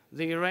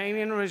 the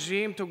Iranian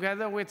regime,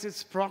 together with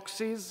its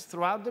proxies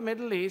throughout the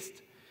Middle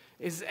East,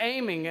 is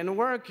aiming and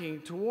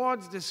working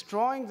towards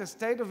destroying the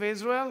State of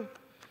Israel,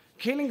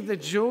 killing the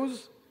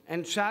Jews,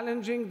 and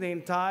challenging the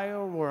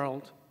entire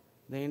world,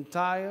 the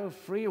entire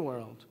free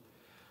world.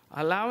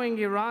 Allowing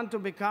Iran to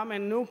become a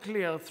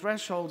nuclear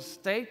threshold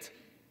state,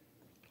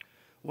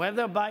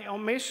 whether by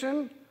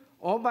omission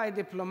or by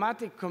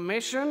diplomatic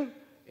commission,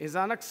 is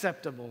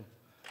unacceptable.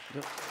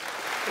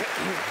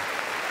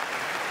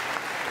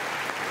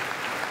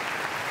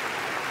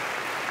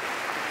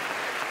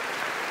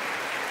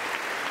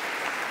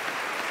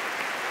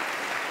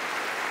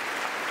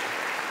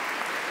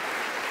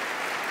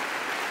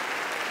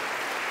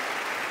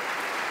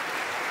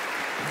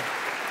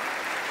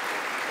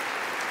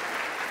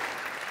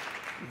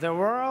 The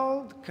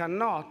world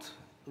cannot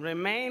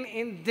remain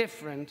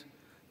indifferent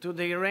to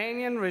the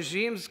Iranian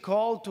regime's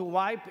call to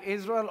wipe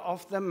Israel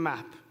off the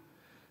map.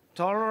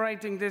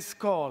 Tolerating this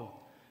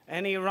call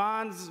and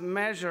Iran's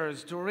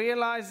measures to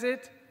realize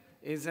it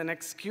is an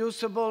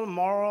excusable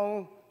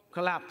moral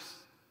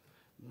collapse.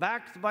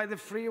 Backed by the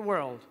free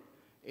world,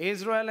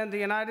 Israel and the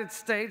United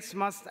States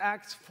must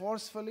act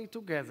forcefully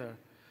together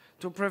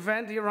to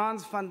prevent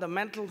Iran's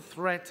fundamental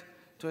threat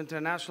to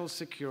international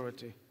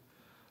security.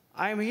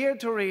 I am here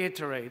to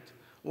reiterate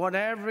what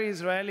every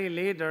Israeli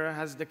leader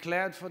has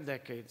declared for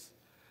decades.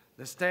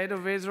 The State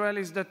of Israel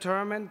is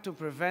determined to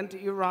prevent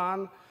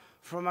Iran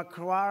from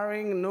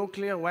acquiring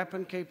nuclear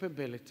weapon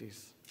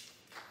capabilities.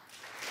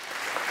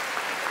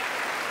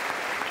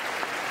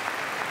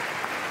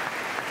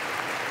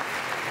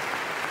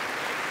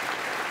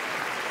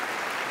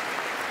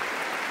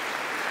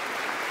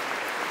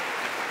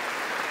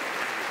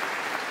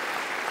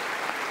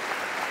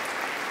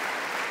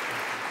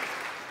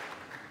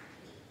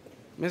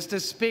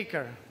 Mr.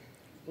 Speaker,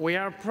 we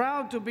are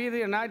proud to be the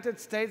United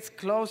States'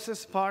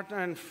 closest partner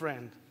and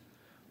friend.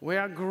 We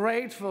are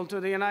grateful to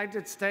the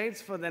United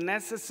States for the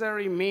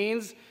necessary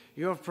means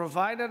you have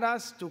provided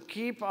us to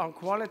keep our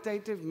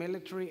qualitative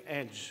military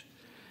edge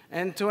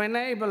and to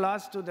enable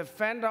us to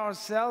defend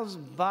ourselves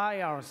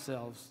by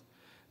ourselves.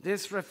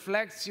 This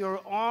reflects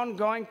your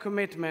ongoing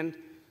commitment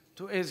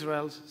to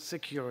Israel's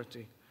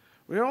security.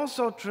 We are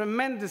also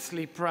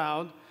tremendously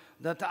proud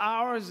that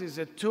ours is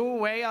a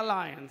two-way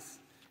alliance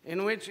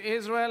in which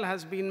Israel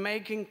has been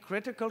making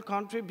critical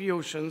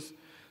contributions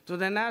to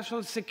the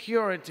national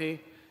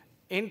security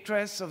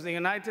interests of the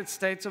United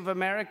States of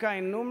America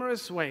in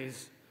numerous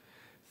ways.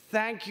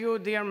 Thank you,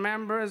 dear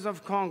members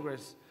of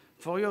Congress,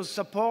 for your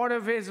support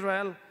of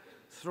Israel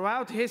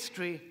throughout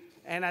history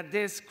and at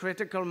this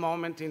critical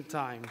moment in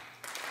time.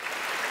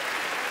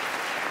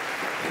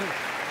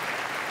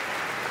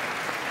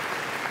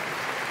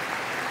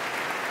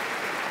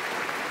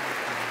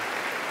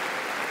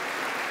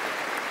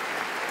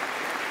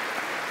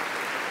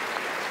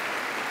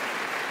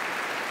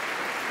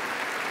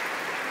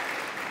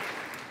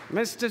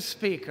 Mr.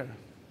 Speaker,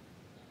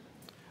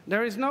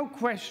 there is no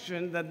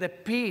question that the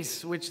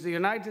peace which the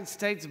United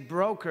States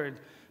brokered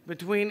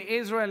between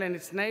Israel and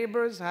its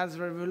neighbors has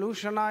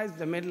revolutionized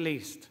the Middle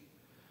East.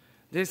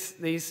 The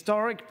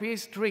historic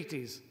peace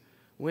treaties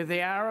with the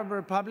Arab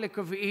Republic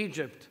of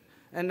Egypt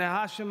and the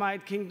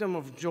Hashemite Kingdom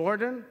of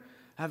Jordan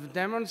have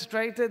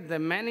demonstrated the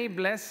many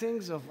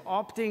blessings of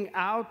opting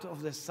out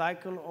of the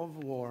cycle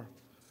of war.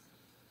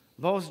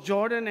 Both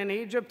Jordan and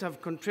Egypt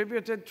have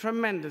contributed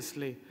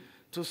tremendously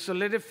to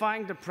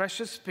solidifying the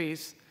precious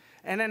peace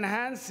and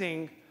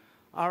enhancing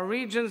our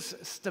region's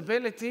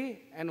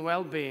stability and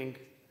well-being.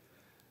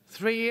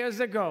 3 years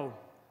ago,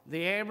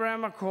 the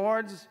Abraham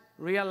Accords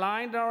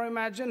realigned our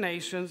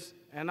imaginations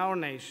and our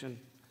nation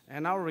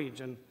and our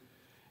region.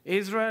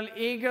 Israel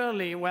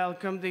eagerly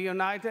welcomed the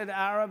United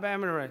Arab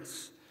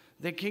Emirates,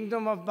 the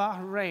Kingdom of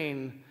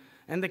Bahrain,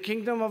 and the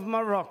Kingdom of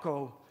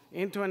Morocco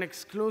into an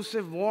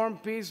exclusive warm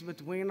peace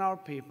between our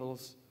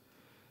peoples.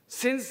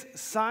 Since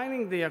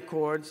signing the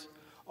accords,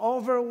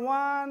 over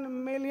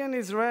 1 million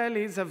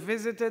Israelis have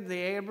visited the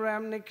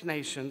Abrahamic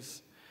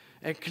nations,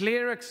 a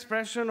clear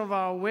expression of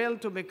our will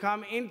to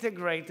become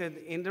integrated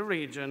in the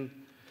region.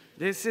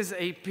 This is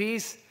a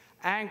peace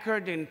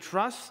anchored in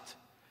trust,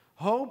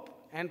 hope,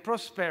 and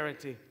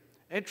prosperity,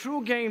 a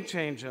true game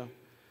changer.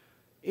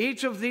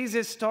 Each of these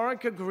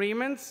historic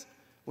agreements,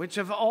 which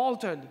have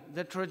altered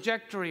the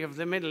trajectory of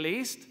the Middle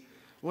East,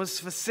 was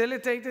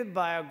facilitated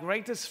by our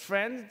greatest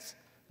friends,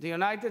 the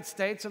United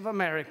States of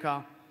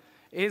America.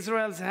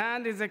 Israel's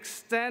hand is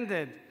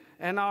extended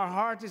and our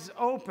heart is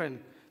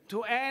open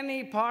to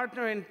any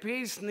partner in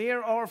peace,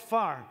 near or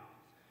far.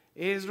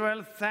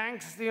 Israel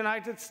thanks the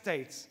United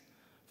States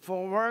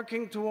for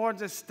working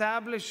towards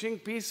establishing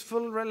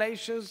peaceful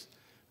relations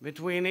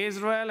between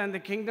Israel and the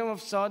Kingdom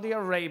of Saudi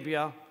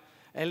Arabia,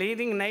 a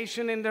leading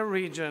nation in the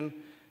region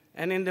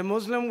and in the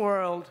Muslim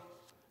world.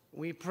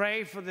 We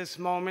pray for this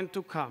moment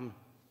to come.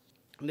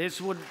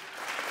 This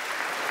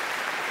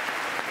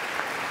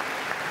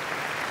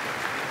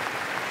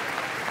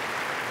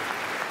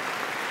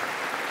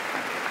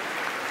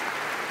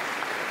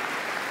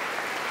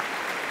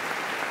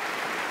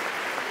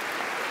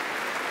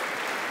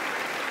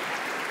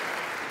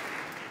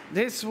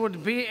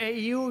would be a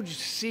huge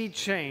sea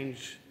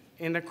change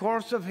in the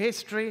course of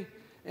history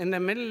in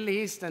the Middle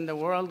East and the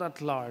world at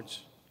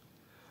large.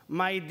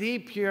 My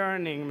deep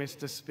yearning,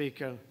 Mr.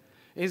 Speaker,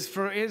 is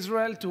for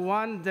Israel to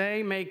one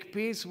day make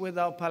peace with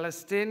our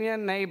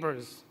Palestinian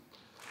neighbors.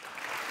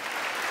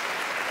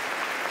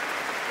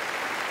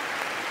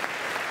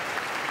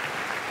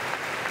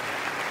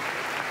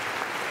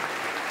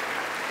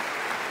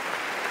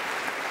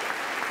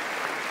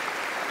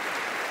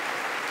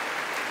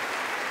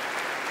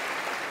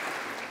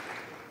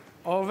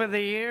 Over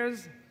the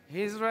years,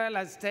 Israel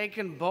has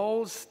taken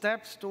bold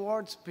steps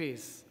towards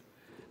peace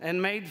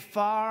and made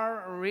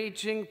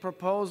far-reaching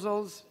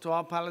proposals to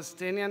our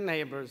Palestinian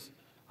neighbors.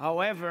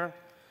 However,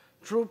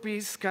 true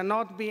peace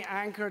cannot be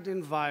anchored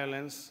in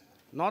violence,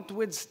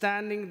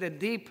 notwithstanding the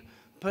deep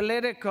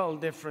political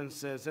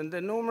differences and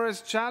the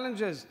numerous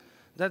challenges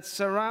that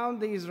surround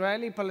the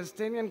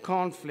Israeli-Palestinian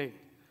conflict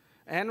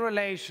and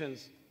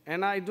relations,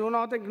 and I do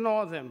not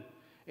ignore them.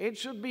 It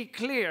should be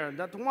clear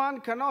that one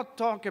cannot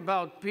talk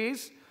about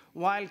peace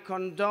while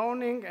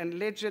condoning and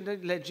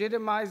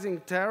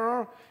legitimizing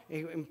terror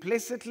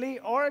implicitly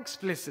or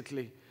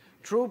explicitly.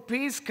 True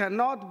peace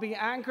cannot be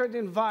anchored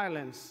in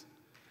violence.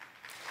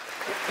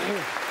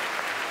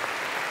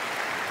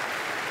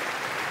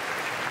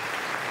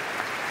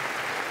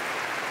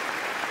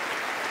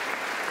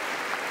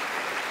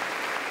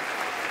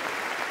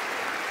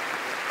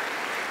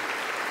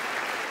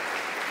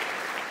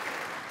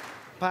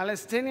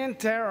 Palestinian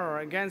terror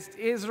against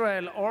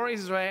Israel or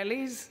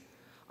Israelis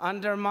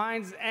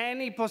undermines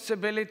any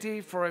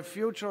possibility for a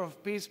future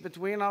of peace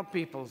between our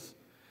peoples.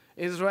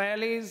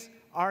 Israelis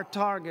are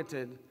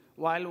targeted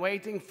while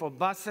waiting for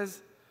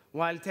buses,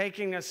 while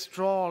taking a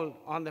stroll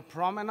on the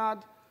promenade,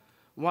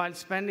 while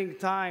spending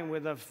time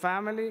with their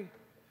family.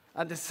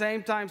 At the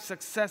same time,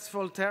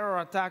 successful terror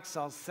attacks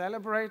are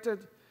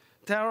celebrated,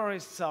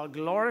 terrorists are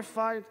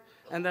glorified,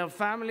 and their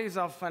families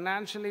are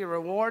financially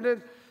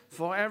rewarded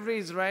for every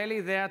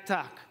Israeli they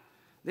attack.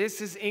 This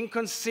is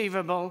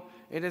inconceivable.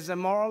 It is a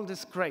moral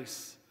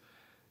disgrace.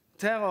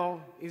 Terror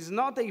is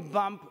not a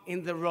bump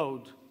in the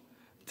road.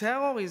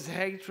 Terror is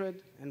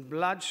hatred and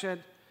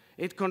bloodshed.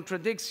 It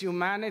contradicts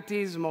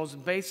humanity's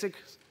most basic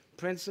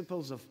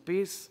principles of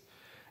peace.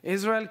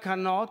 Israel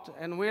cannot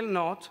and will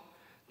not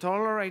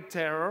tolerate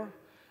terror,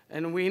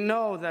 and we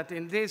know that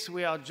in this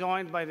we are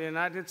joined by the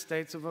United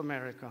States of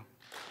America.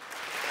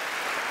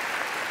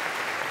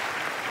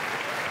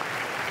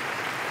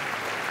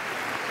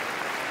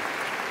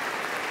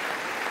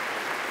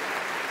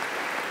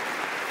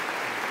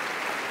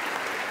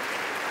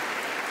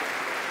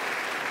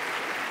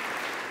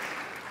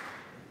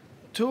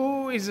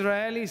 2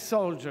 Israeli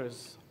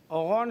soldiers,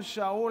 Oron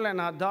Shaul and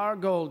Hadar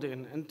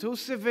Goldin, and 2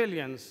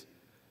 civilians,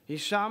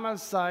 Hisham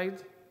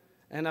al-Said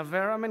and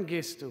Avera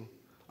Mengistu,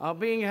 are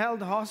being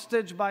held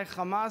hostage by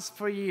Hamas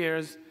for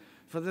years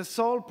for the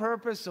sole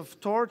purpose of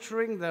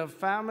torturing the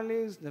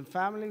families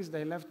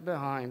they left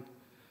behind.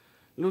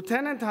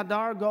 Lieutenant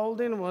Hadar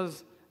Goldin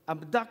was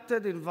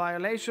abducted in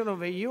violation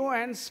of a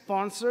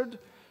UN-sponsored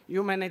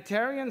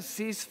humanitarian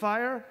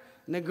ceasefire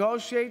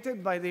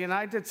negotiated by the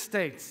United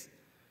States.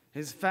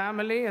 His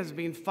family has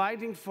been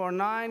fighting for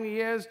 9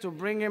 years to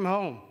bring him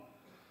home.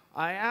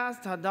 I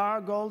asked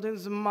Hadar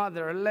Goldin's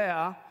mother,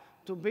 Leah,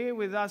 to be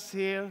with us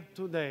here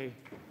today.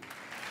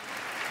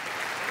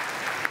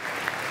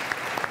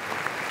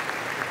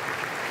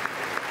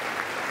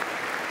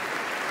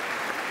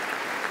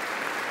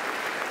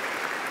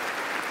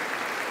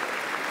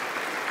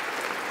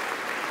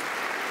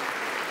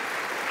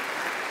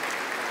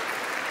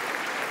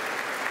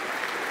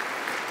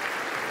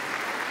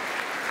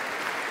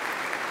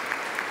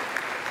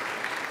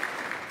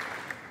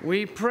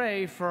 We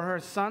pray for her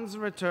son's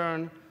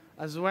return,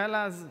 as well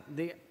as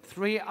the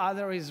 3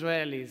 other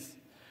Israelis.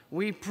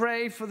 We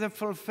pray for the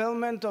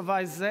fulfillment of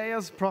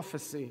Isaiah's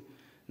prophecy.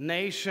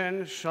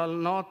 Nation shall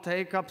not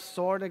take up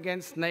sword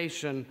against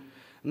nation,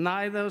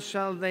 neither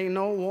shall they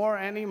know war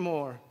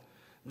anymore.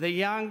 The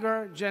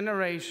younger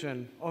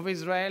generation of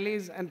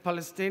Israelis and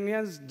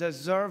Palestinians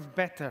deserve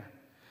better.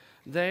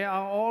 They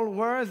are all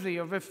worthy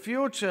of a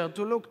future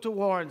to look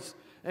towards,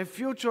 a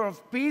future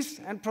of peace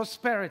and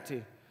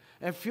prosperity,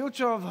 a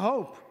future of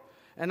hope,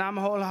 and I'm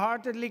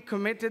wholeheartedly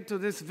committed to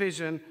this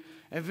vision,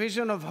 a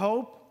vision of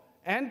hope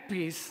and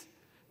peace,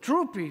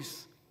 true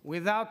peace,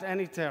 without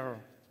any terror.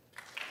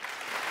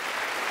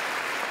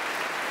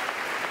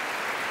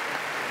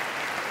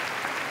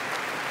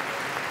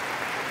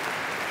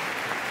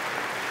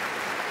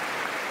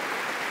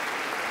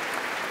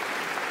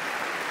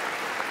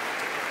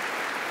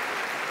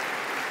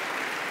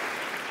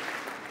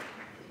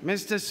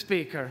 Mr.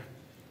 Speaker,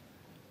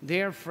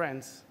 dear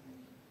friends,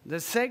 the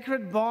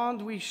sacred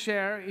bond we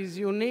share is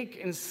unique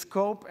in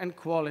scope and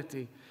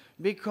quality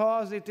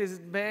because it is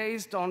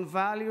based on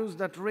values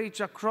that reach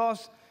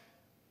across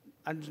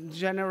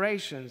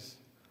generations,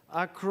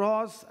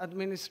 across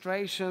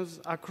administrations,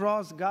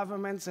 across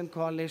governments and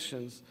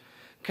coalitions,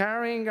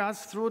 carrying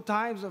us through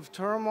times of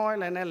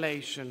turmoil and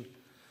elation.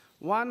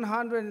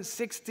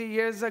 160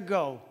 years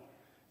ago,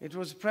 it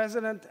was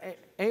President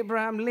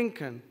Abraham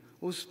Lincoln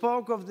who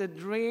spoke of the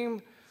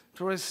dream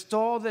to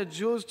restore the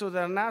Jews to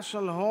their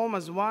national home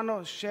as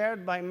one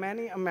shared by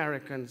many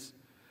Americans.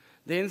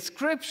 The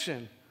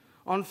inscription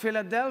on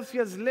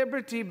Philadelphia's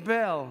Liberty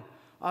Bell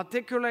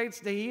articulates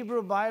the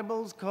Hebrew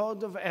Bible's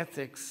code of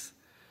ethics.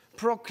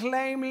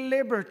 Proclaim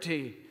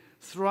liberty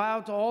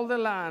throughout all the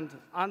land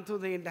unto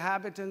the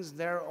inhabitants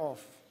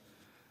thereof.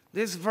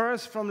 This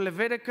verse from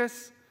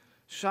Leviticus,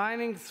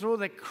 shining through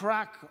the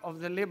crack of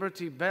the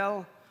Liberty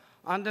Bell,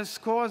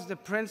 underscores the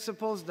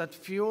principles that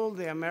fuel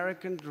the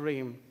American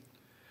dream.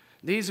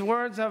 These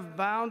words have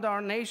bound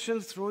our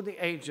nation through the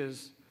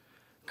ages.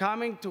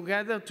 Coming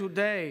together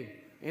today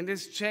in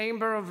this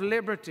chamber of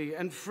liberty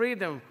and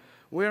freedom,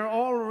 we're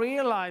all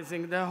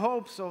realizing the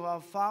hopes of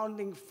our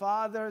founding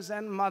fathers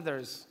and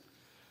mothers.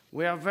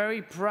 We are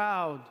very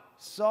proud,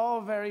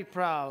 so very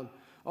proud,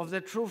 of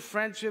the true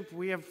friendship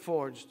we have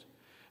forged,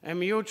 a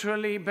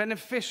mutually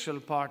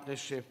beneficial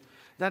partnership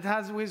that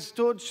has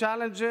withstood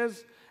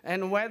challenges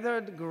and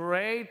weathered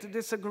great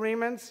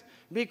disagreements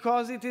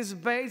because it is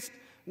based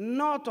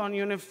not on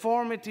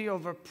uniformity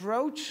of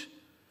approach,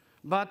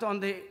 but on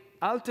the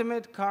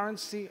ultimate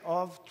currency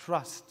of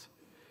trust.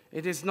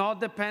 It is not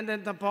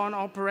dependent upon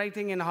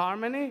operating in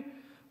harmony,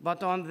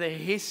 but on the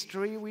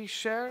history we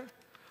share,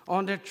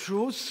 on the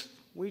truths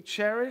we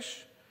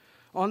cherish,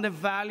 on the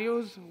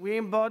values we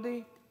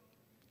embody.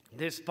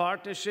 This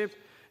partnership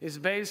is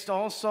based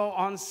also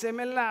on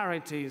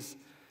similarities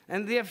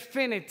and the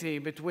affinity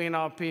between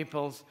our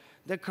peoples,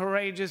 the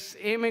courageous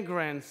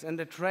immigrants and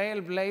the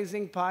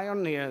trailblazing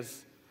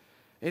pioneers.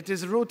 It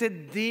is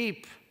rooted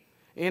deep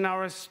in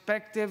our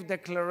respective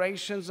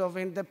declarations of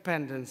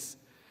independence.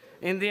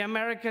 In the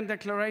American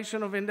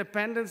Declaration of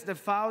Independence, the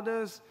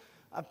founders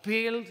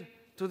appealed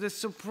to the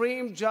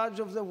supreme judge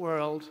of the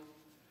world.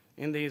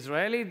 In the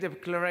Israeli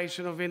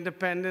Declaration of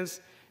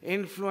Independence,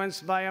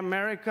 influenced by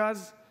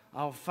America's,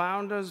 our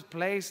founders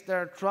placed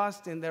their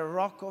trust in the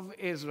Rock of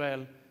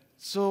Israel,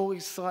 Tzur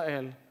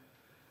Israel.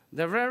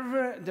 The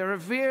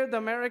revered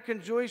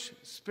American Jewish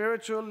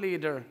spiritual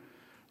leader,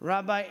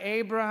 Rabbi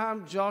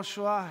Abraham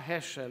Joshua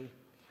Heschel,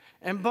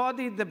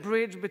 embodied the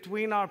bridge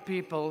between our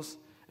peoples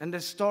and the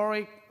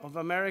story of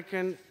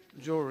American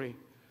Jewry.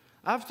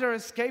 After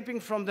escaping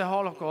from the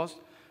Holocaust,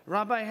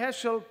 Rabbi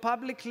Heschel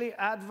publicly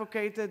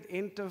advocated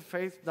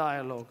interfaith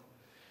dialogue.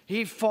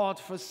 He fought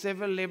for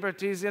civil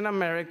liberties in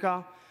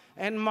America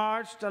and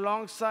marched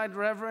alongside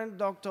Reverend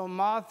Dr.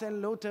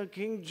 Martin Luther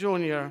King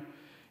Jr.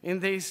 in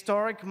the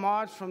historic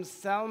march from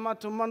Selma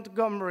to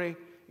Montgomery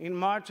in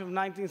March of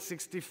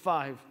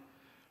 1965.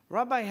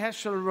 Rabbi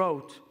Heschel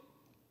wrote,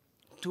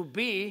 "To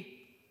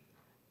be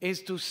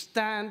is to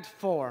stand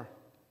for.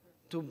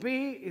 To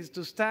be is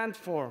to stand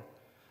for.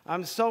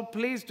 I'm so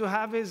pleased to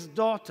have his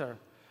daughter,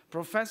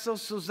 Professor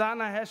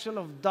Susanna Heschel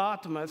of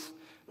Dartmouth,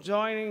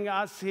 joining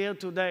us here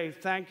today.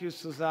 Thank you,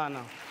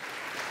 Susanna.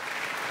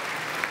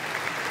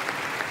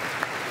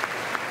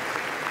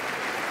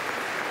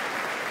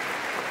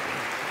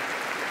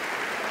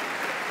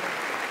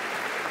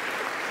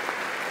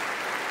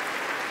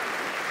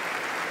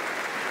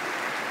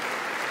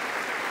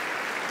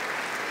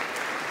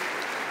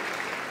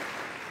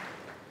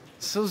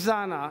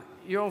 Susanna,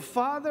 your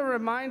father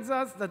reminds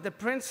us that the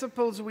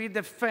principles we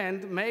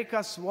defend make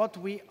us what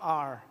we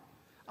are.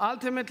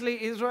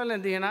 Ultimately, Israel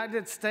and the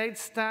United States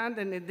stand,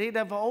 and indeed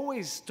have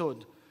always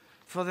stood,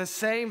 for the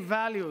same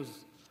values.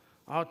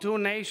 Our two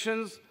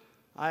nations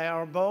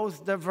are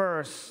both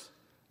diverse,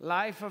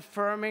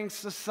 life-affirming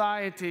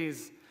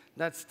societies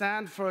that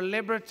stand for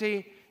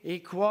liberty,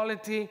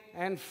 equality,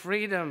 and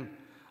freedom.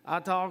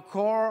 At our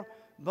core,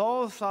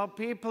 both our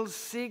peoples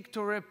seek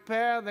to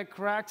repair the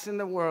cracks in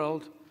the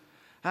world.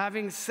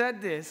 Having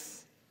said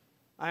this,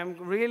 I'm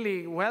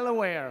really well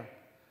aware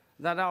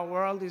that our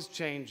world is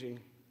changing.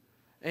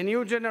 A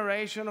new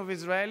generation of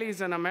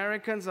Israelis and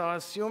Americans are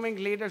assuming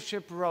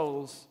leadership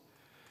roles,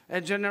 a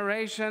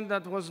generation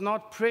that was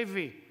not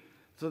privy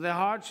to the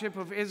hardship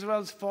of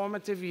Israel's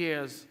formative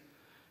years,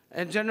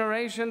 a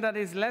generation that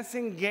is less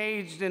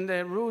engaged in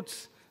the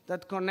roots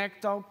that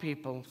connect our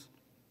peoples,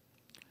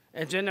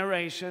 a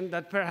generation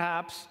that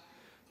perhaps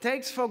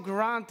takes for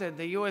granted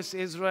the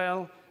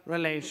US-Israel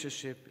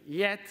relationship.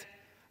 Yet,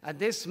 at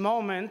this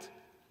moment,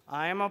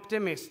 I am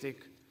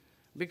optimistic,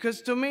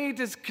 because to me it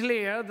is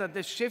clear that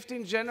the shift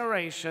in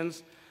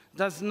generations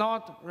does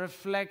not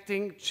reflect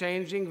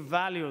changing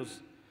values,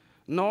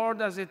 nor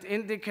does it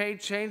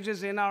indicate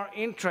changes in our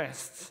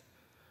interests.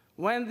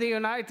 When the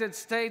United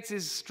States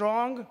is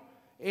strong,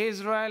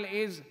 Israel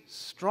is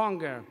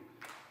stronger.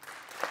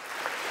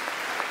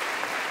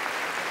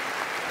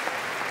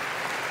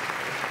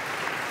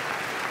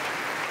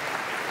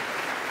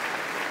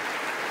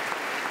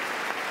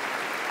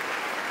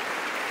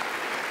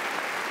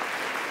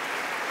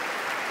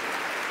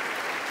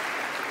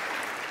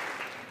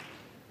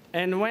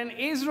 And when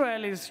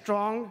Israel is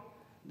strong,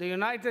 the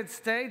United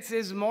States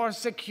is more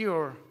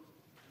secure.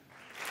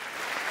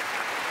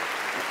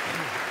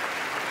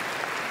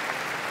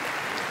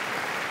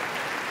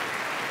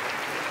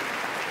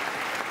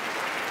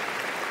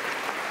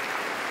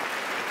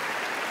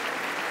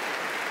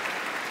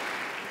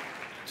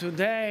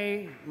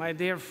 Today, my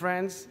dear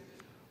friends,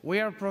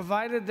 we are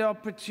provided the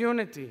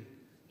opportunity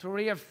to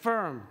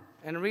reaffirm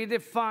and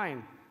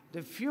redefine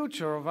the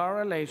future of our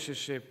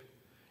relationship.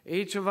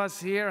 Each of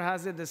us here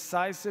has a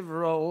decisive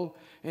role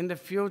in the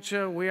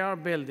future we are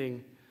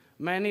building.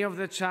 Many of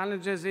the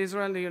challenges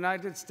Israel and the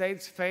United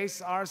States face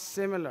are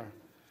similar.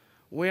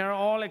 We are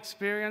all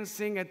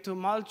experiencing a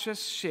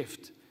tumultuous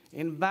shift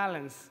in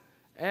balance,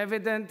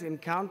 evident in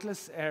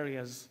countless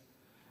areas: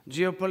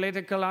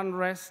 geopolitical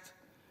unrest,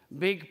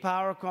 big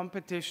power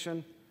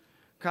competition,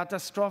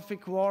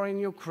 catastrophic war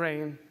in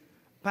Ukraine,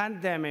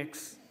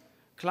 pandemics,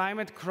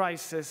 climate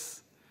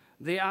crisis,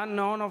 the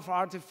unknown of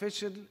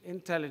artificial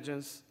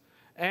intelligence,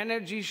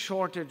 energy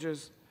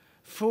shortages,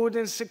 food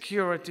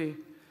insecurity,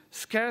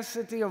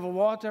 scarcity of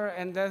water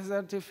and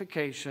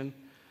desertification,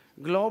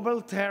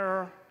 global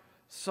terror,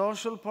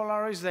 social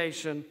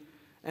polarization,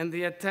 and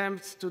the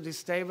attempts to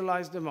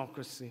destabilize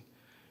democracy.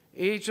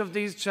 Each of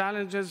these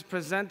challenges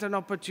present an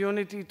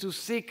opportunity to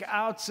seek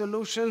out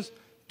solutions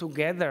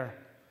together,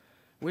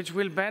 which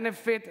will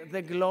benefit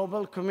the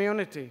global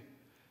community.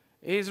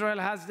 Israel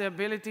has the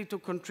ability to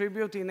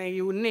contribute in a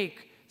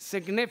unique,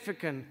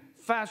 significant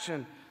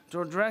fashion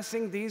to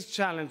addressing these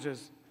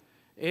challenges.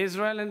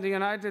 Israel and the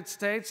United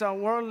States are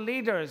world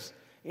leaders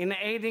in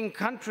aiding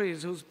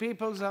countries whose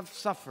peoples have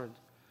suffered.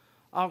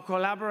 Our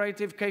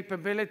collaborative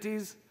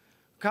capabilities,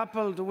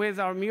 coupled with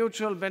our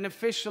mutual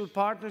beneficial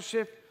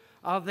partnership,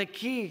 are the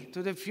key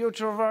to the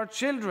future of our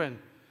children.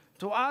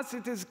 To us,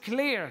 it is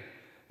clear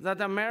that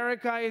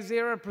America is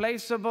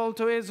irreplaceable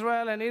to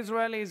Israel, and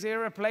Israel is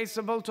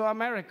irreplaceable to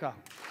America.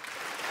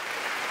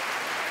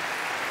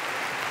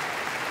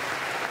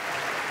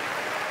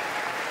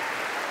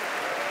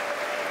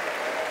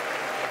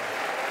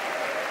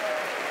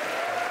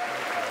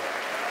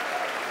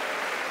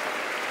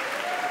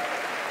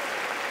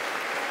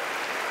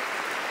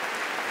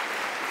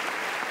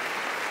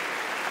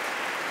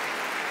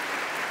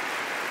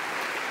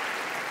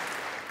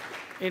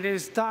 It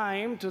is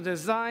time to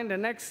design the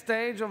next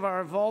stage of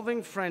our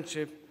evolving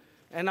friendship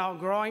and our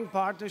growing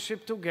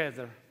partnership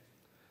together.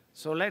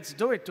 So let's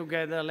do it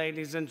together,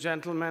 ladies and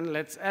gentlemen.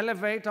 Let's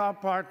elevate our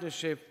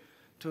partnership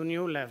to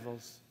new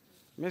levels.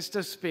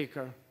 Mr.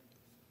 Speaker,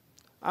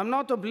 I'm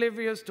not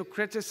oblivious to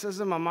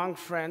criticism among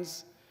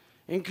friends,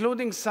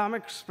 including some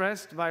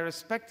expressed by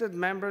respected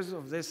members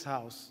of this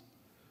House.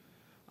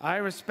 I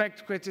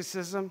respect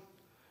criticism,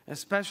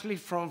 especially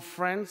from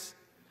friends,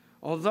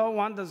 although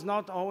one does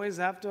not always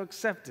have to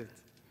accept it.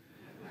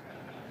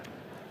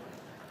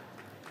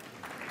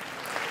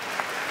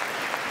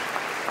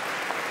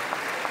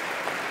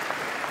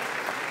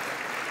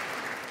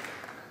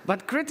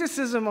 But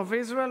criticism of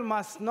Israel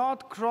must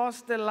not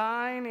cross the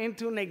line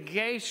into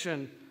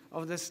negation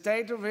of the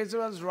State of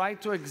Israel's right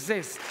to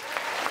exist.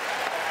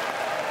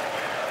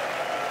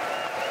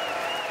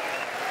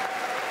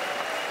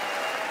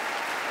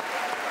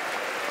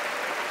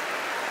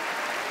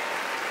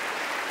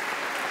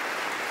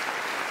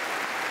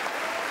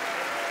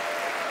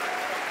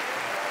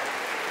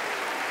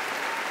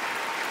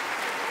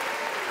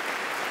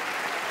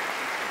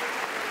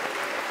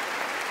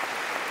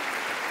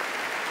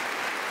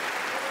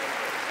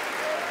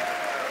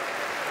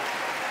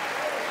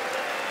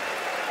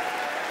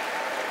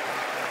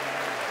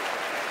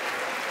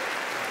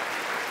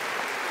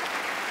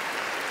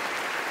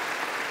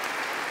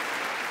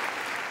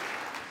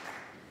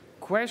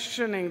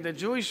 Questioning the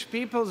Jewish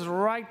people's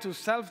right to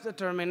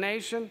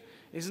self-determination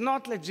is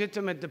not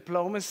legitimate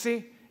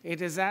diplomacy,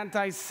 it is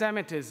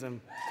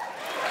anti-Semitism.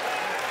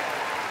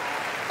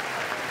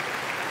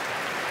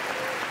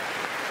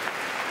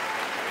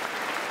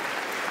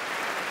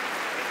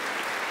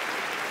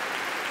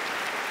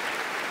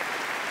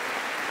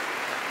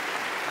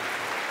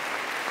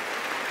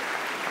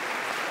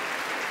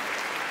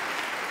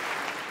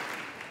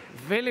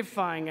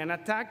 Vilifying and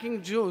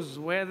attacking Jews,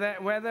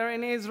 whether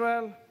in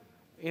Israel,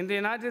 in the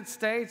United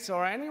States,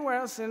 or anywhere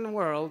else in the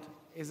world,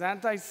 is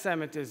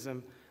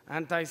anti-Semitism.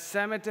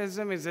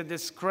 Anti-Semitism is a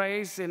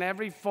disgrace in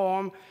every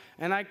form,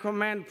 and I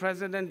commend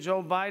President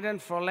Joe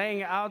Biden for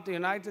laying out the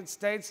United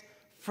States'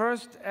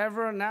 first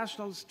ever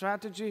national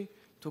strategy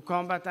to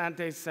combat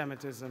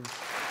anti-Semitism.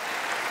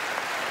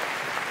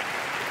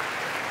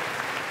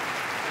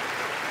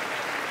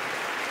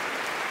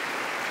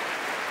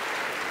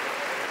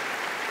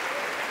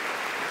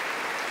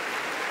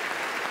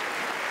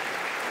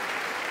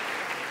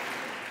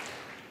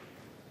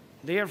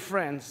 Dear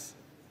friends,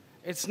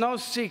 it's no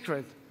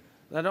secret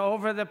that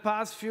over the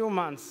past few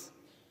months,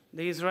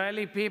 the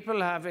Israeli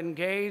people have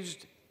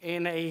engaged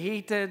in a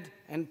heated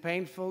and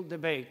painful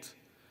debate.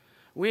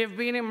 We have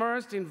been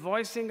immersed in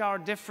voicing our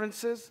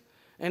differences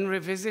and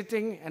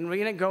revisiting and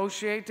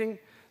renegotiating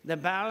the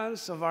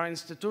balance of our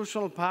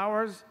institutional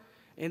powers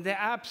in the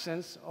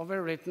absence of a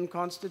written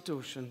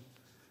constitution.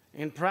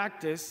 In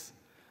practice,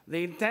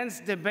 the intense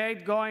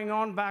debate going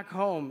on back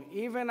home,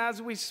 even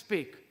as we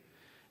speak,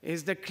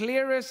 is the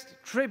clearest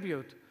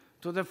tribute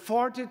to the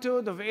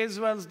fortitude of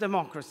Israel's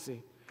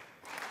democracy.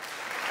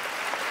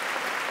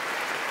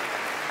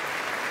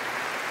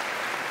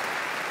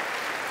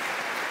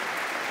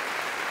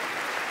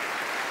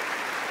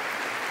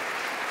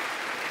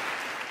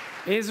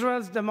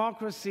 Israel's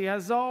democracy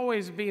has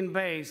always been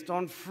based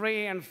on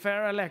free and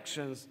fair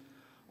elections,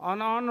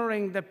 on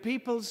honoring the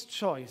people's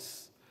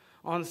choice,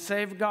 on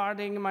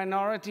safeguarding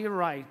minority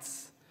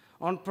rights,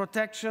 on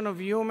protection of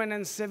human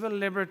and civil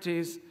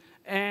liberties,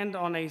 and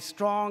on a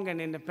strong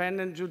and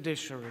independent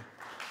judiciary.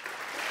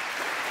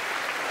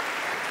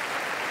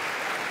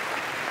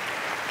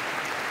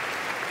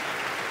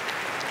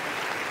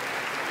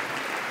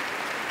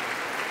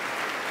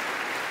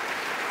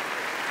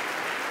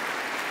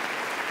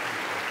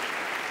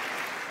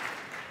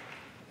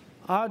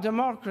 Our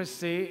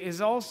democracy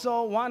is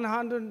also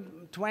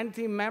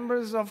 120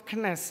 members of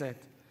Knesset,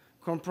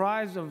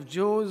 comprised of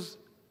Jews,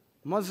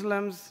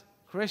 Muslims,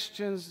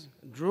 Christians,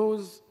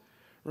 Druze,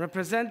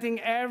 representing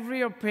every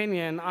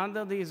opinion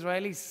under the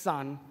Israeli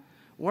sun,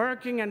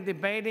 working and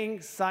debating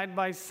side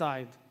by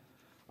side.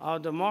 Our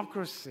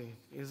democracy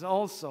is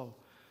also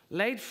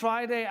late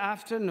Friday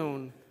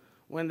afternoon,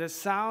 when the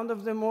sound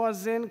of the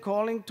muezzin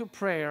calling to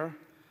prayer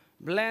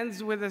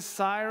blends with a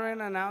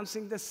siren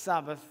announcing the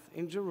Sabbath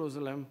in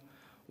Jerusalem,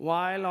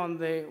 while on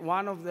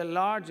one of the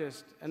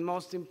largest and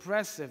most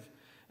impressive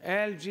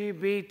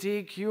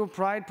LGBTQ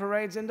pride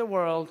parades in the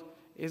world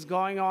is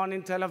going on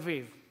in Tel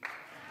Aviv.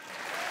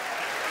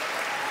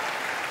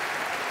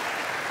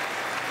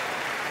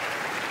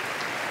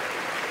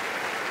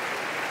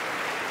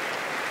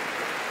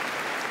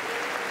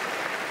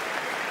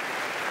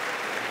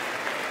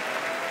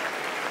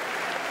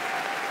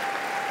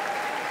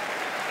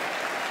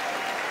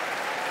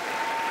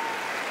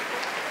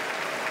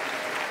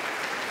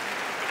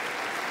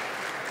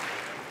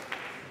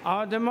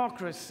 Our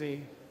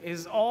democracy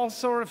is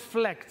also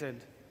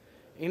reflected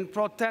in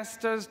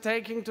protesters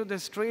taking to the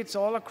streets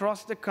all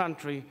across the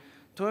country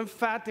to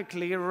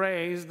emphatically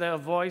raise their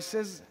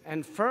voices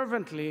and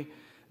fervently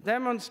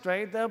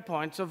demonstrate their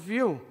points of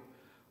view.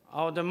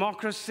 Our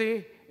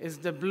democracy is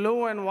the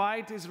blue and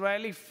white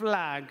Israeli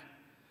flag,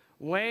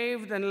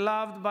 waved and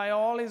loved by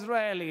all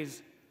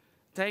Israelis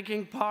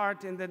taking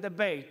part in the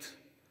debate.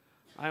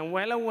 I am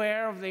well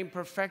aware of the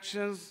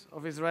imperfections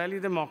of Israeli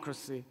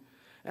democracy,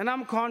 and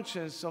I'm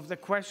conscious of the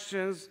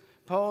questions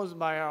posed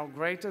by our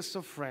greatest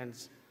of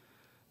friends.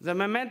 The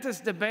momentous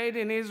debate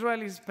in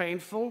Israel is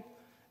painful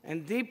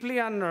and deeply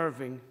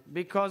unnerving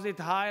because it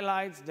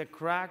highlights the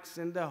cracks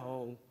in the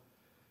whole,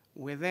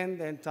 within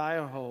the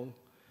entire whole.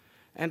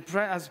 And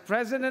as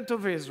President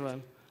of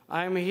Israel,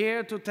 I am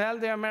here to tell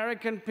the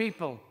American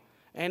people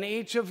and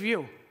each of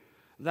you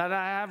that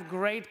I have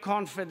great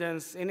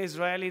confidence in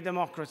Israeli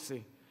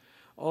democracy.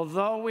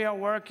 Although we are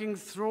working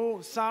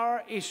through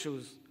sour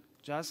issues,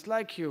 just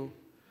like you,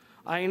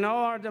 I know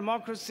our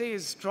democracy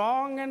is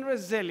strong and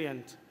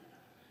resilient.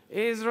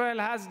 Israel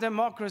has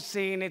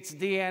democracy in its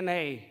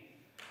DNA.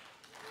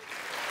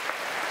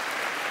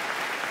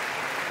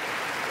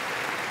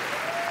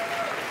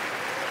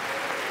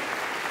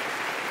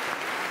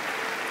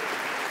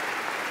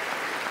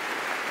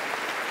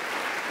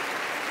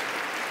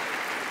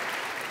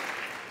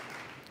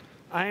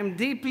 I am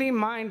deeply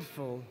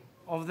mindful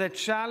of the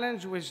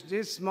challenge which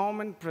this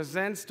moment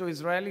presents to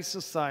Israeli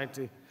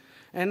society,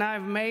 and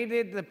I've made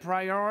it the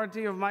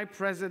priority of my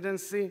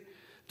presidency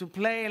to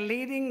play a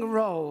leading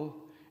role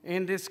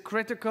in this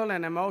critical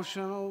and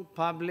emotional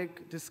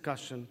public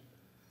discussion.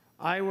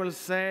 I will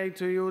say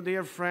to you,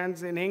 dear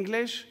friends, in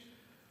English,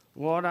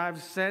 what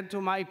I've said to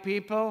my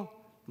people,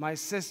 my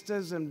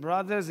sisters and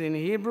brothers in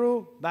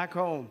Hebrew back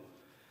home.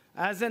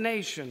 As a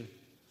nation,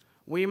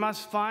 we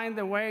must find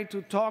a way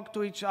to talk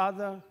to each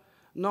other,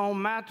 no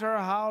matter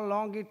how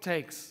long it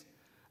takes.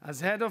 As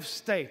head of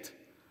state,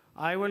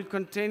 I will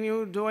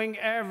continue doing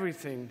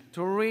everything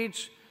to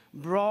reach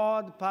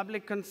broad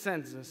public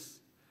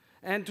consensus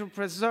and to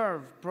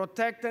preserve,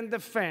 protect, and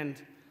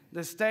defend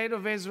the state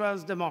of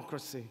Israel's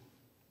democracy.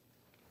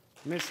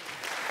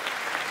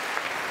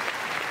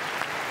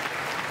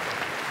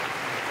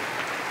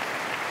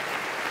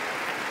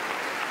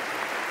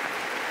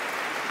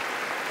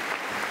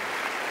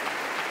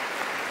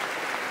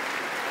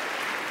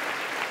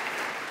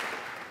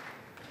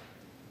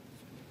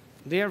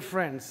 Dear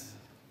friends,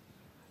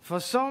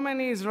 for so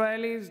many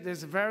Israelis,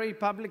 this very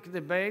public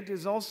debate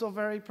is also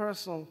very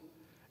personal.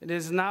 It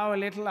is now a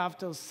little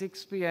after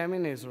 6 p.m.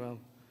 in Israel.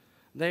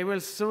 They will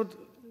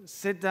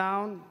sit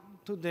down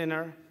to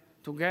dinner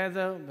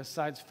together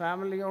besides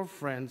family or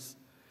friends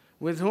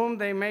with whom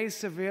they may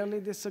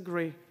severely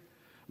disagree,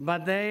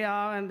 but they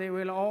are and they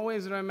will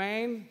always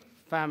remain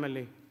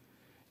family.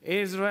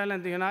 Israel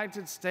and the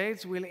United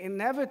States will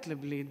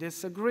inevitably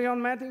disagree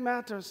on many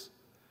matters,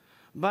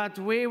 but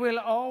we will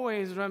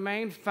always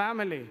remain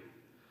family.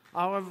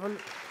 Our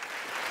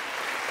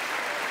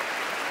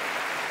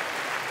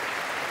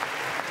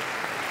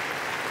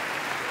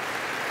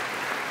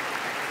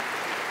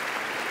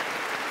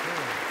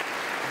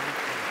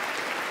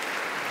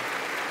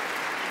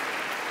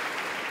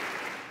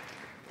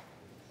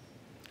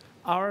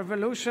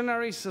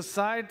revolutionary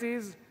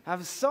societies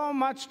have so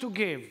much to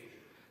give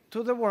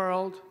to the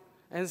world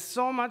and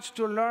so much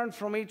to learn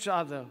from each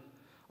other.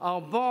 Our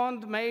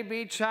bond may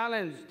be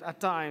challenged at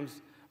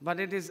times, but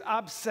it is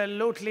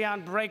absolutely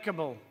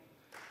unbreakable.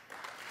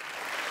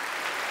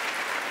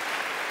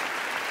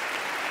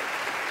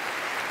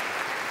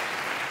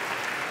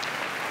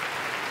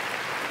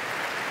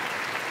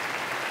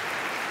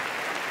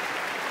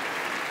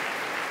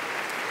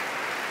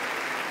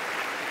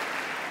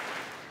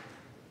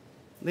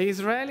 The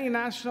Israeli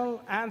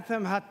national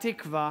anthem,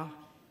 Hatikva,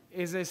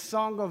 is a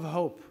song of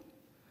hope.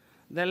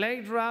 The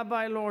late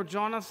Rabbi Lord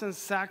Jonathan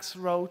Sacks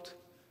wrote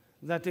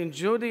that in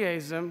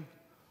Judaism,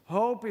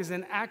 hope is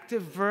an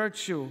active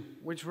virtue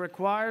which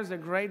requires a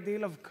great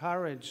deal of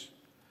courage.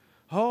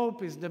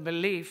 Hope is the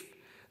belief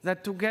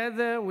that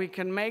together we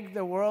can make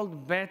the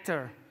world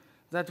better,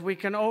 that we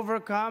can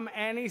overcome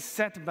any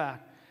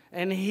setback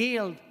and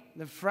heal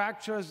the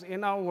fractures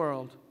in our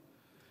world.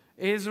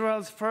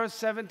 Israel's first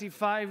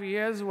 75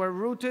 years were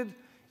rooted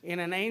in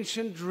an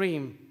ancient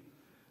dream.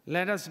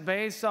 Let us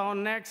base our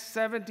next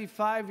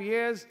 75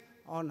 years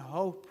on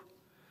hope,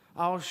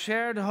 our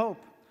shared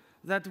hope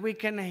that we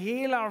can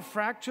heal our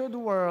fractured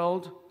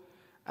world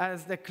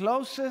as the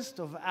closest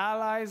of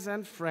allies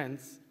and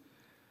friends.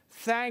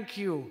 Thank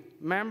you,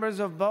 members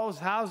of both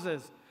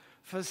houses,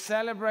 for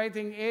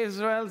celebrating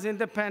Israel's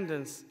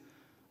independence.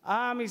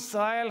 Am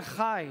Yisrael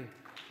Chai.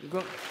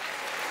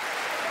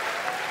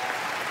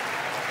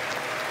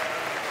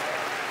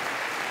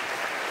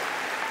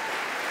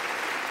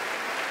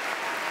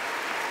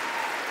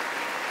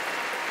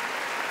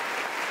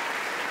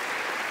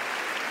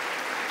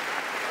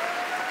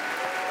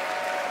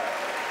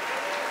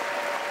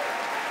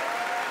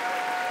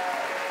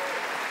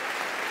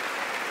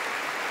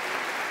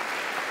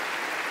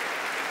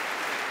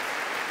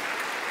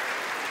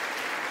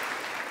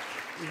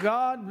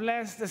 God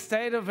bless the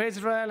state of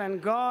Israel, and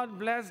God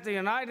bless the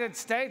United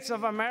States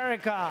of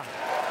America.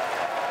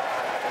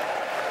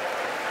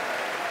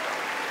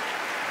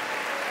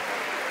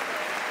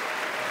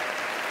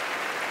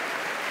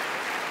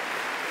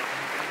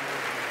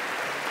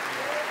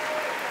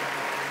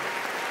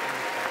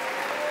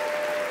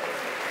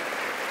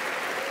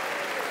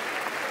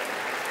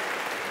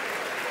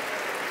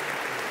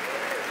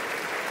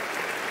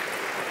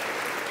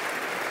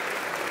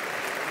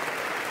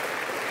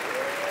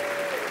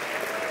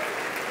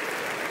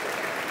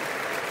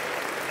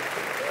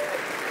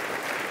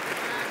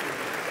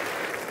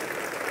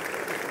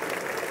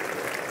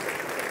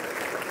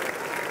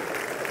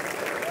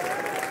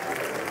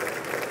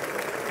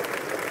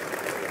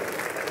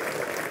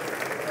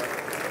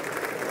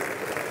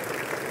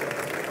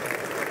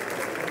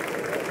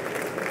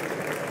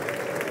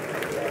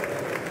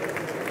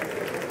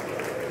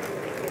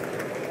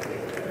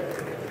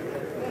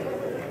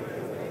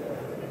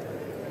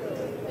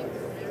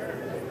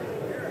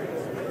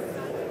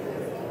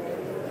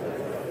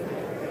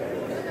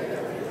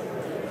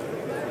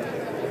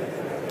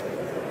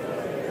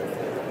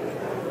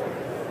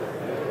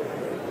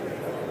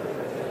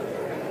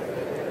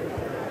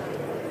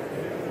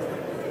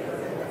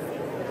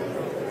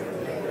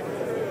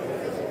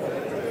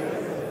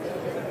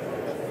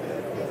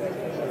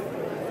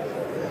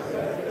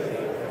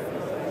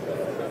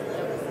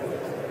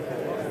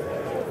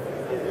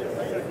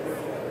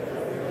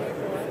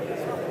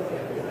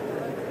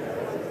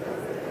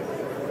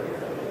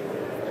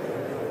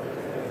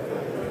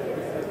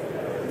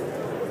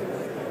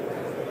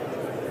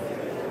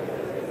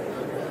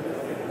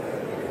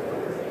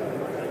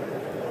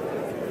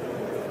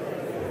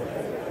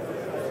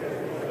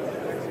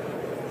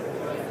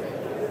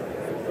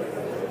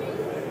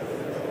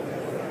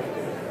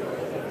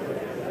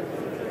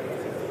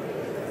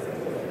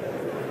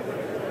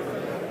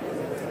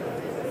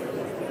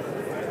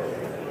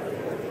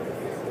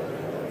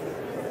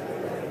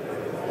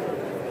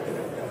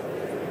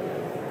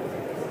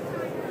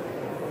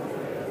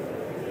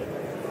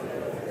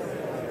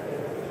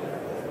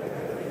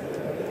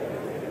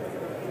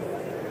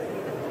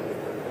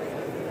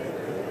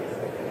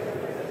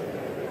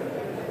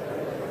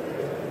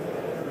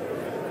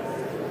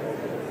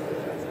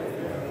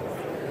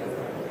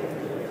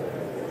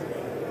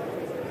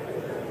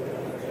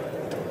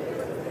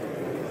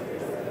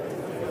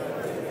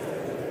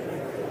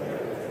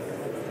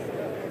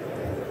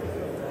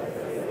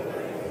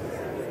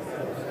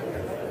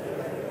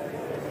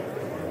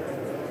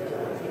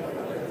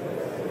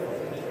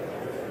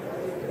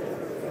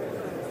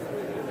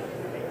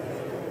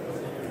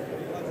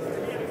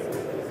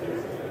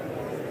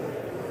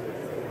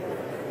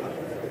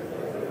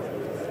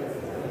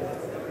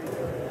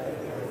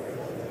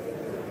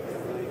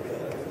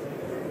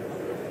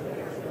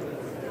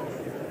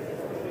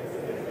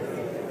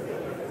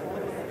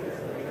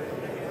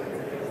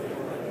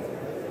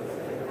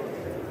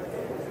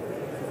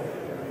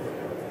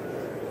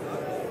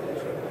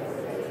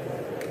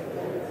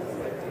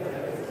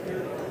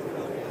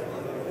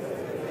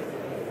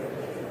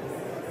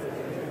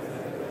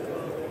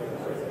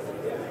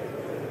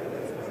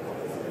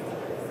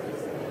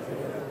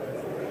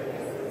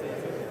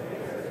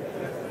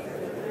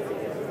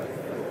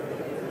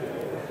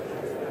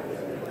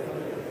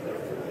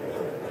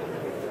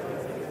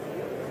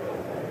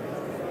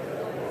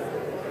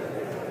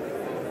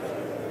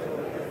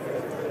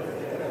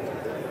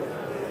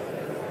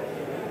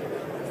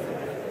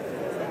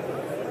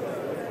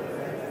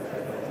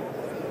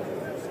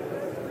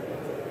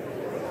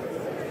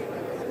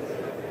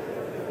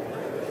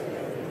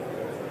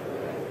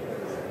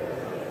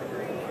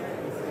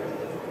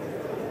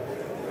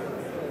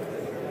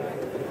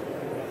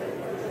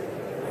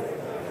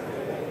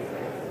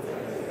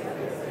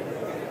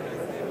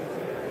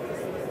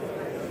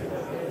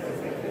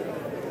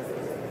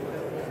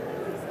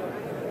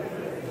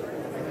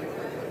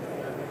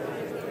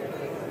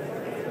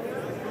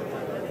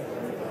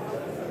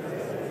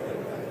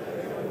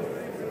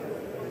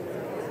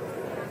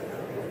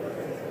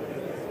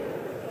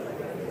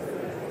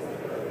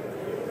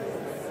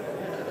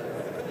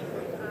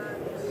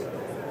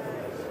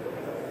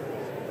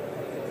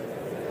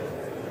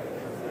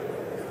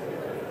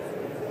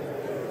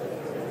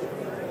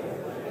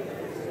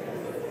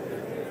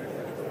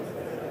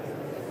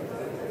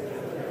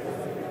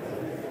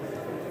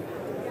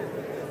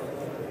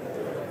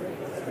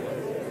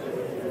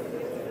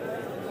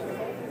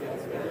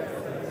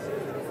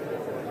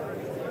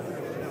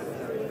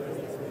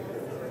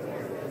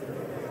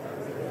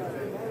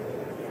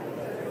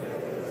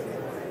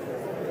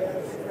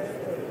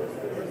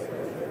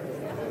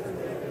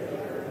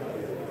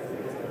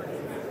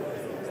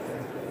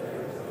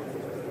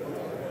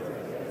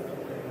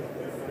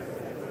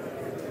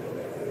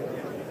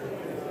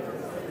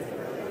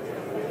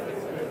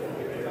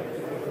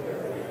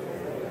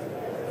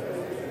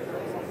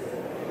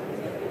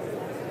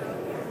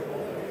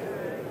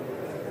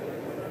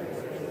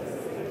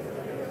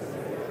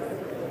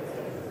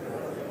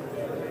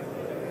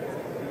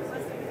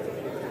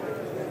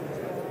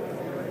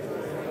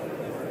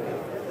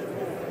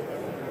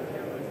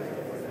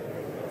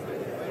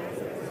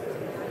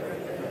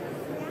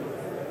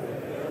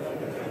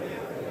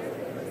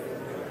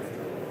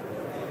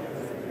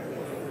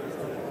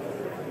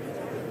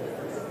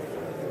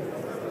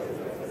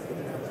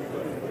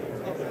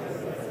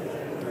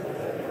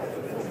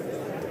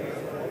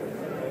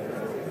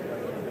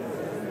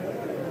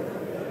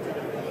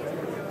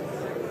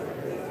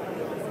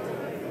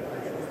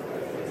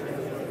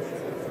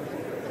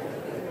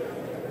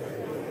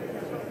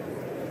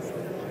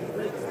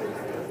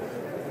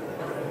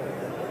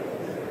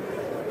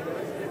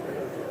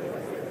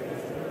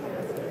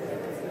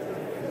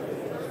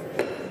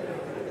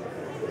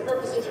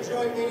 The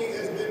joint meeting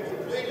has been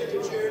completed.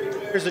 The chair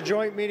declares the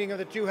joint meeting of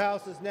the two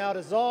houses now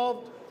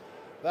dissolved.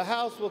 The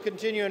House will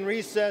continue in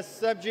recess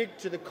subject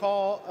to the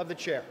call of the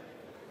chair.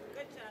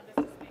 Good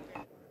job, Mr.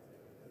 Speaker.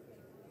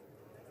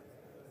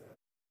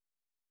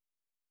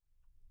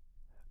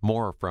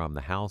 More from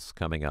the House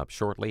coming up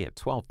shortly at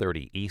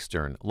 12:30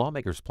 Eastern.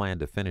 Lawmakers plan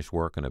to finish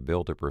work on a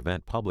bill to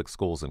prevent public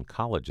schools and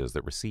colleges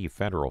that receive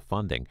federal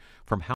funding from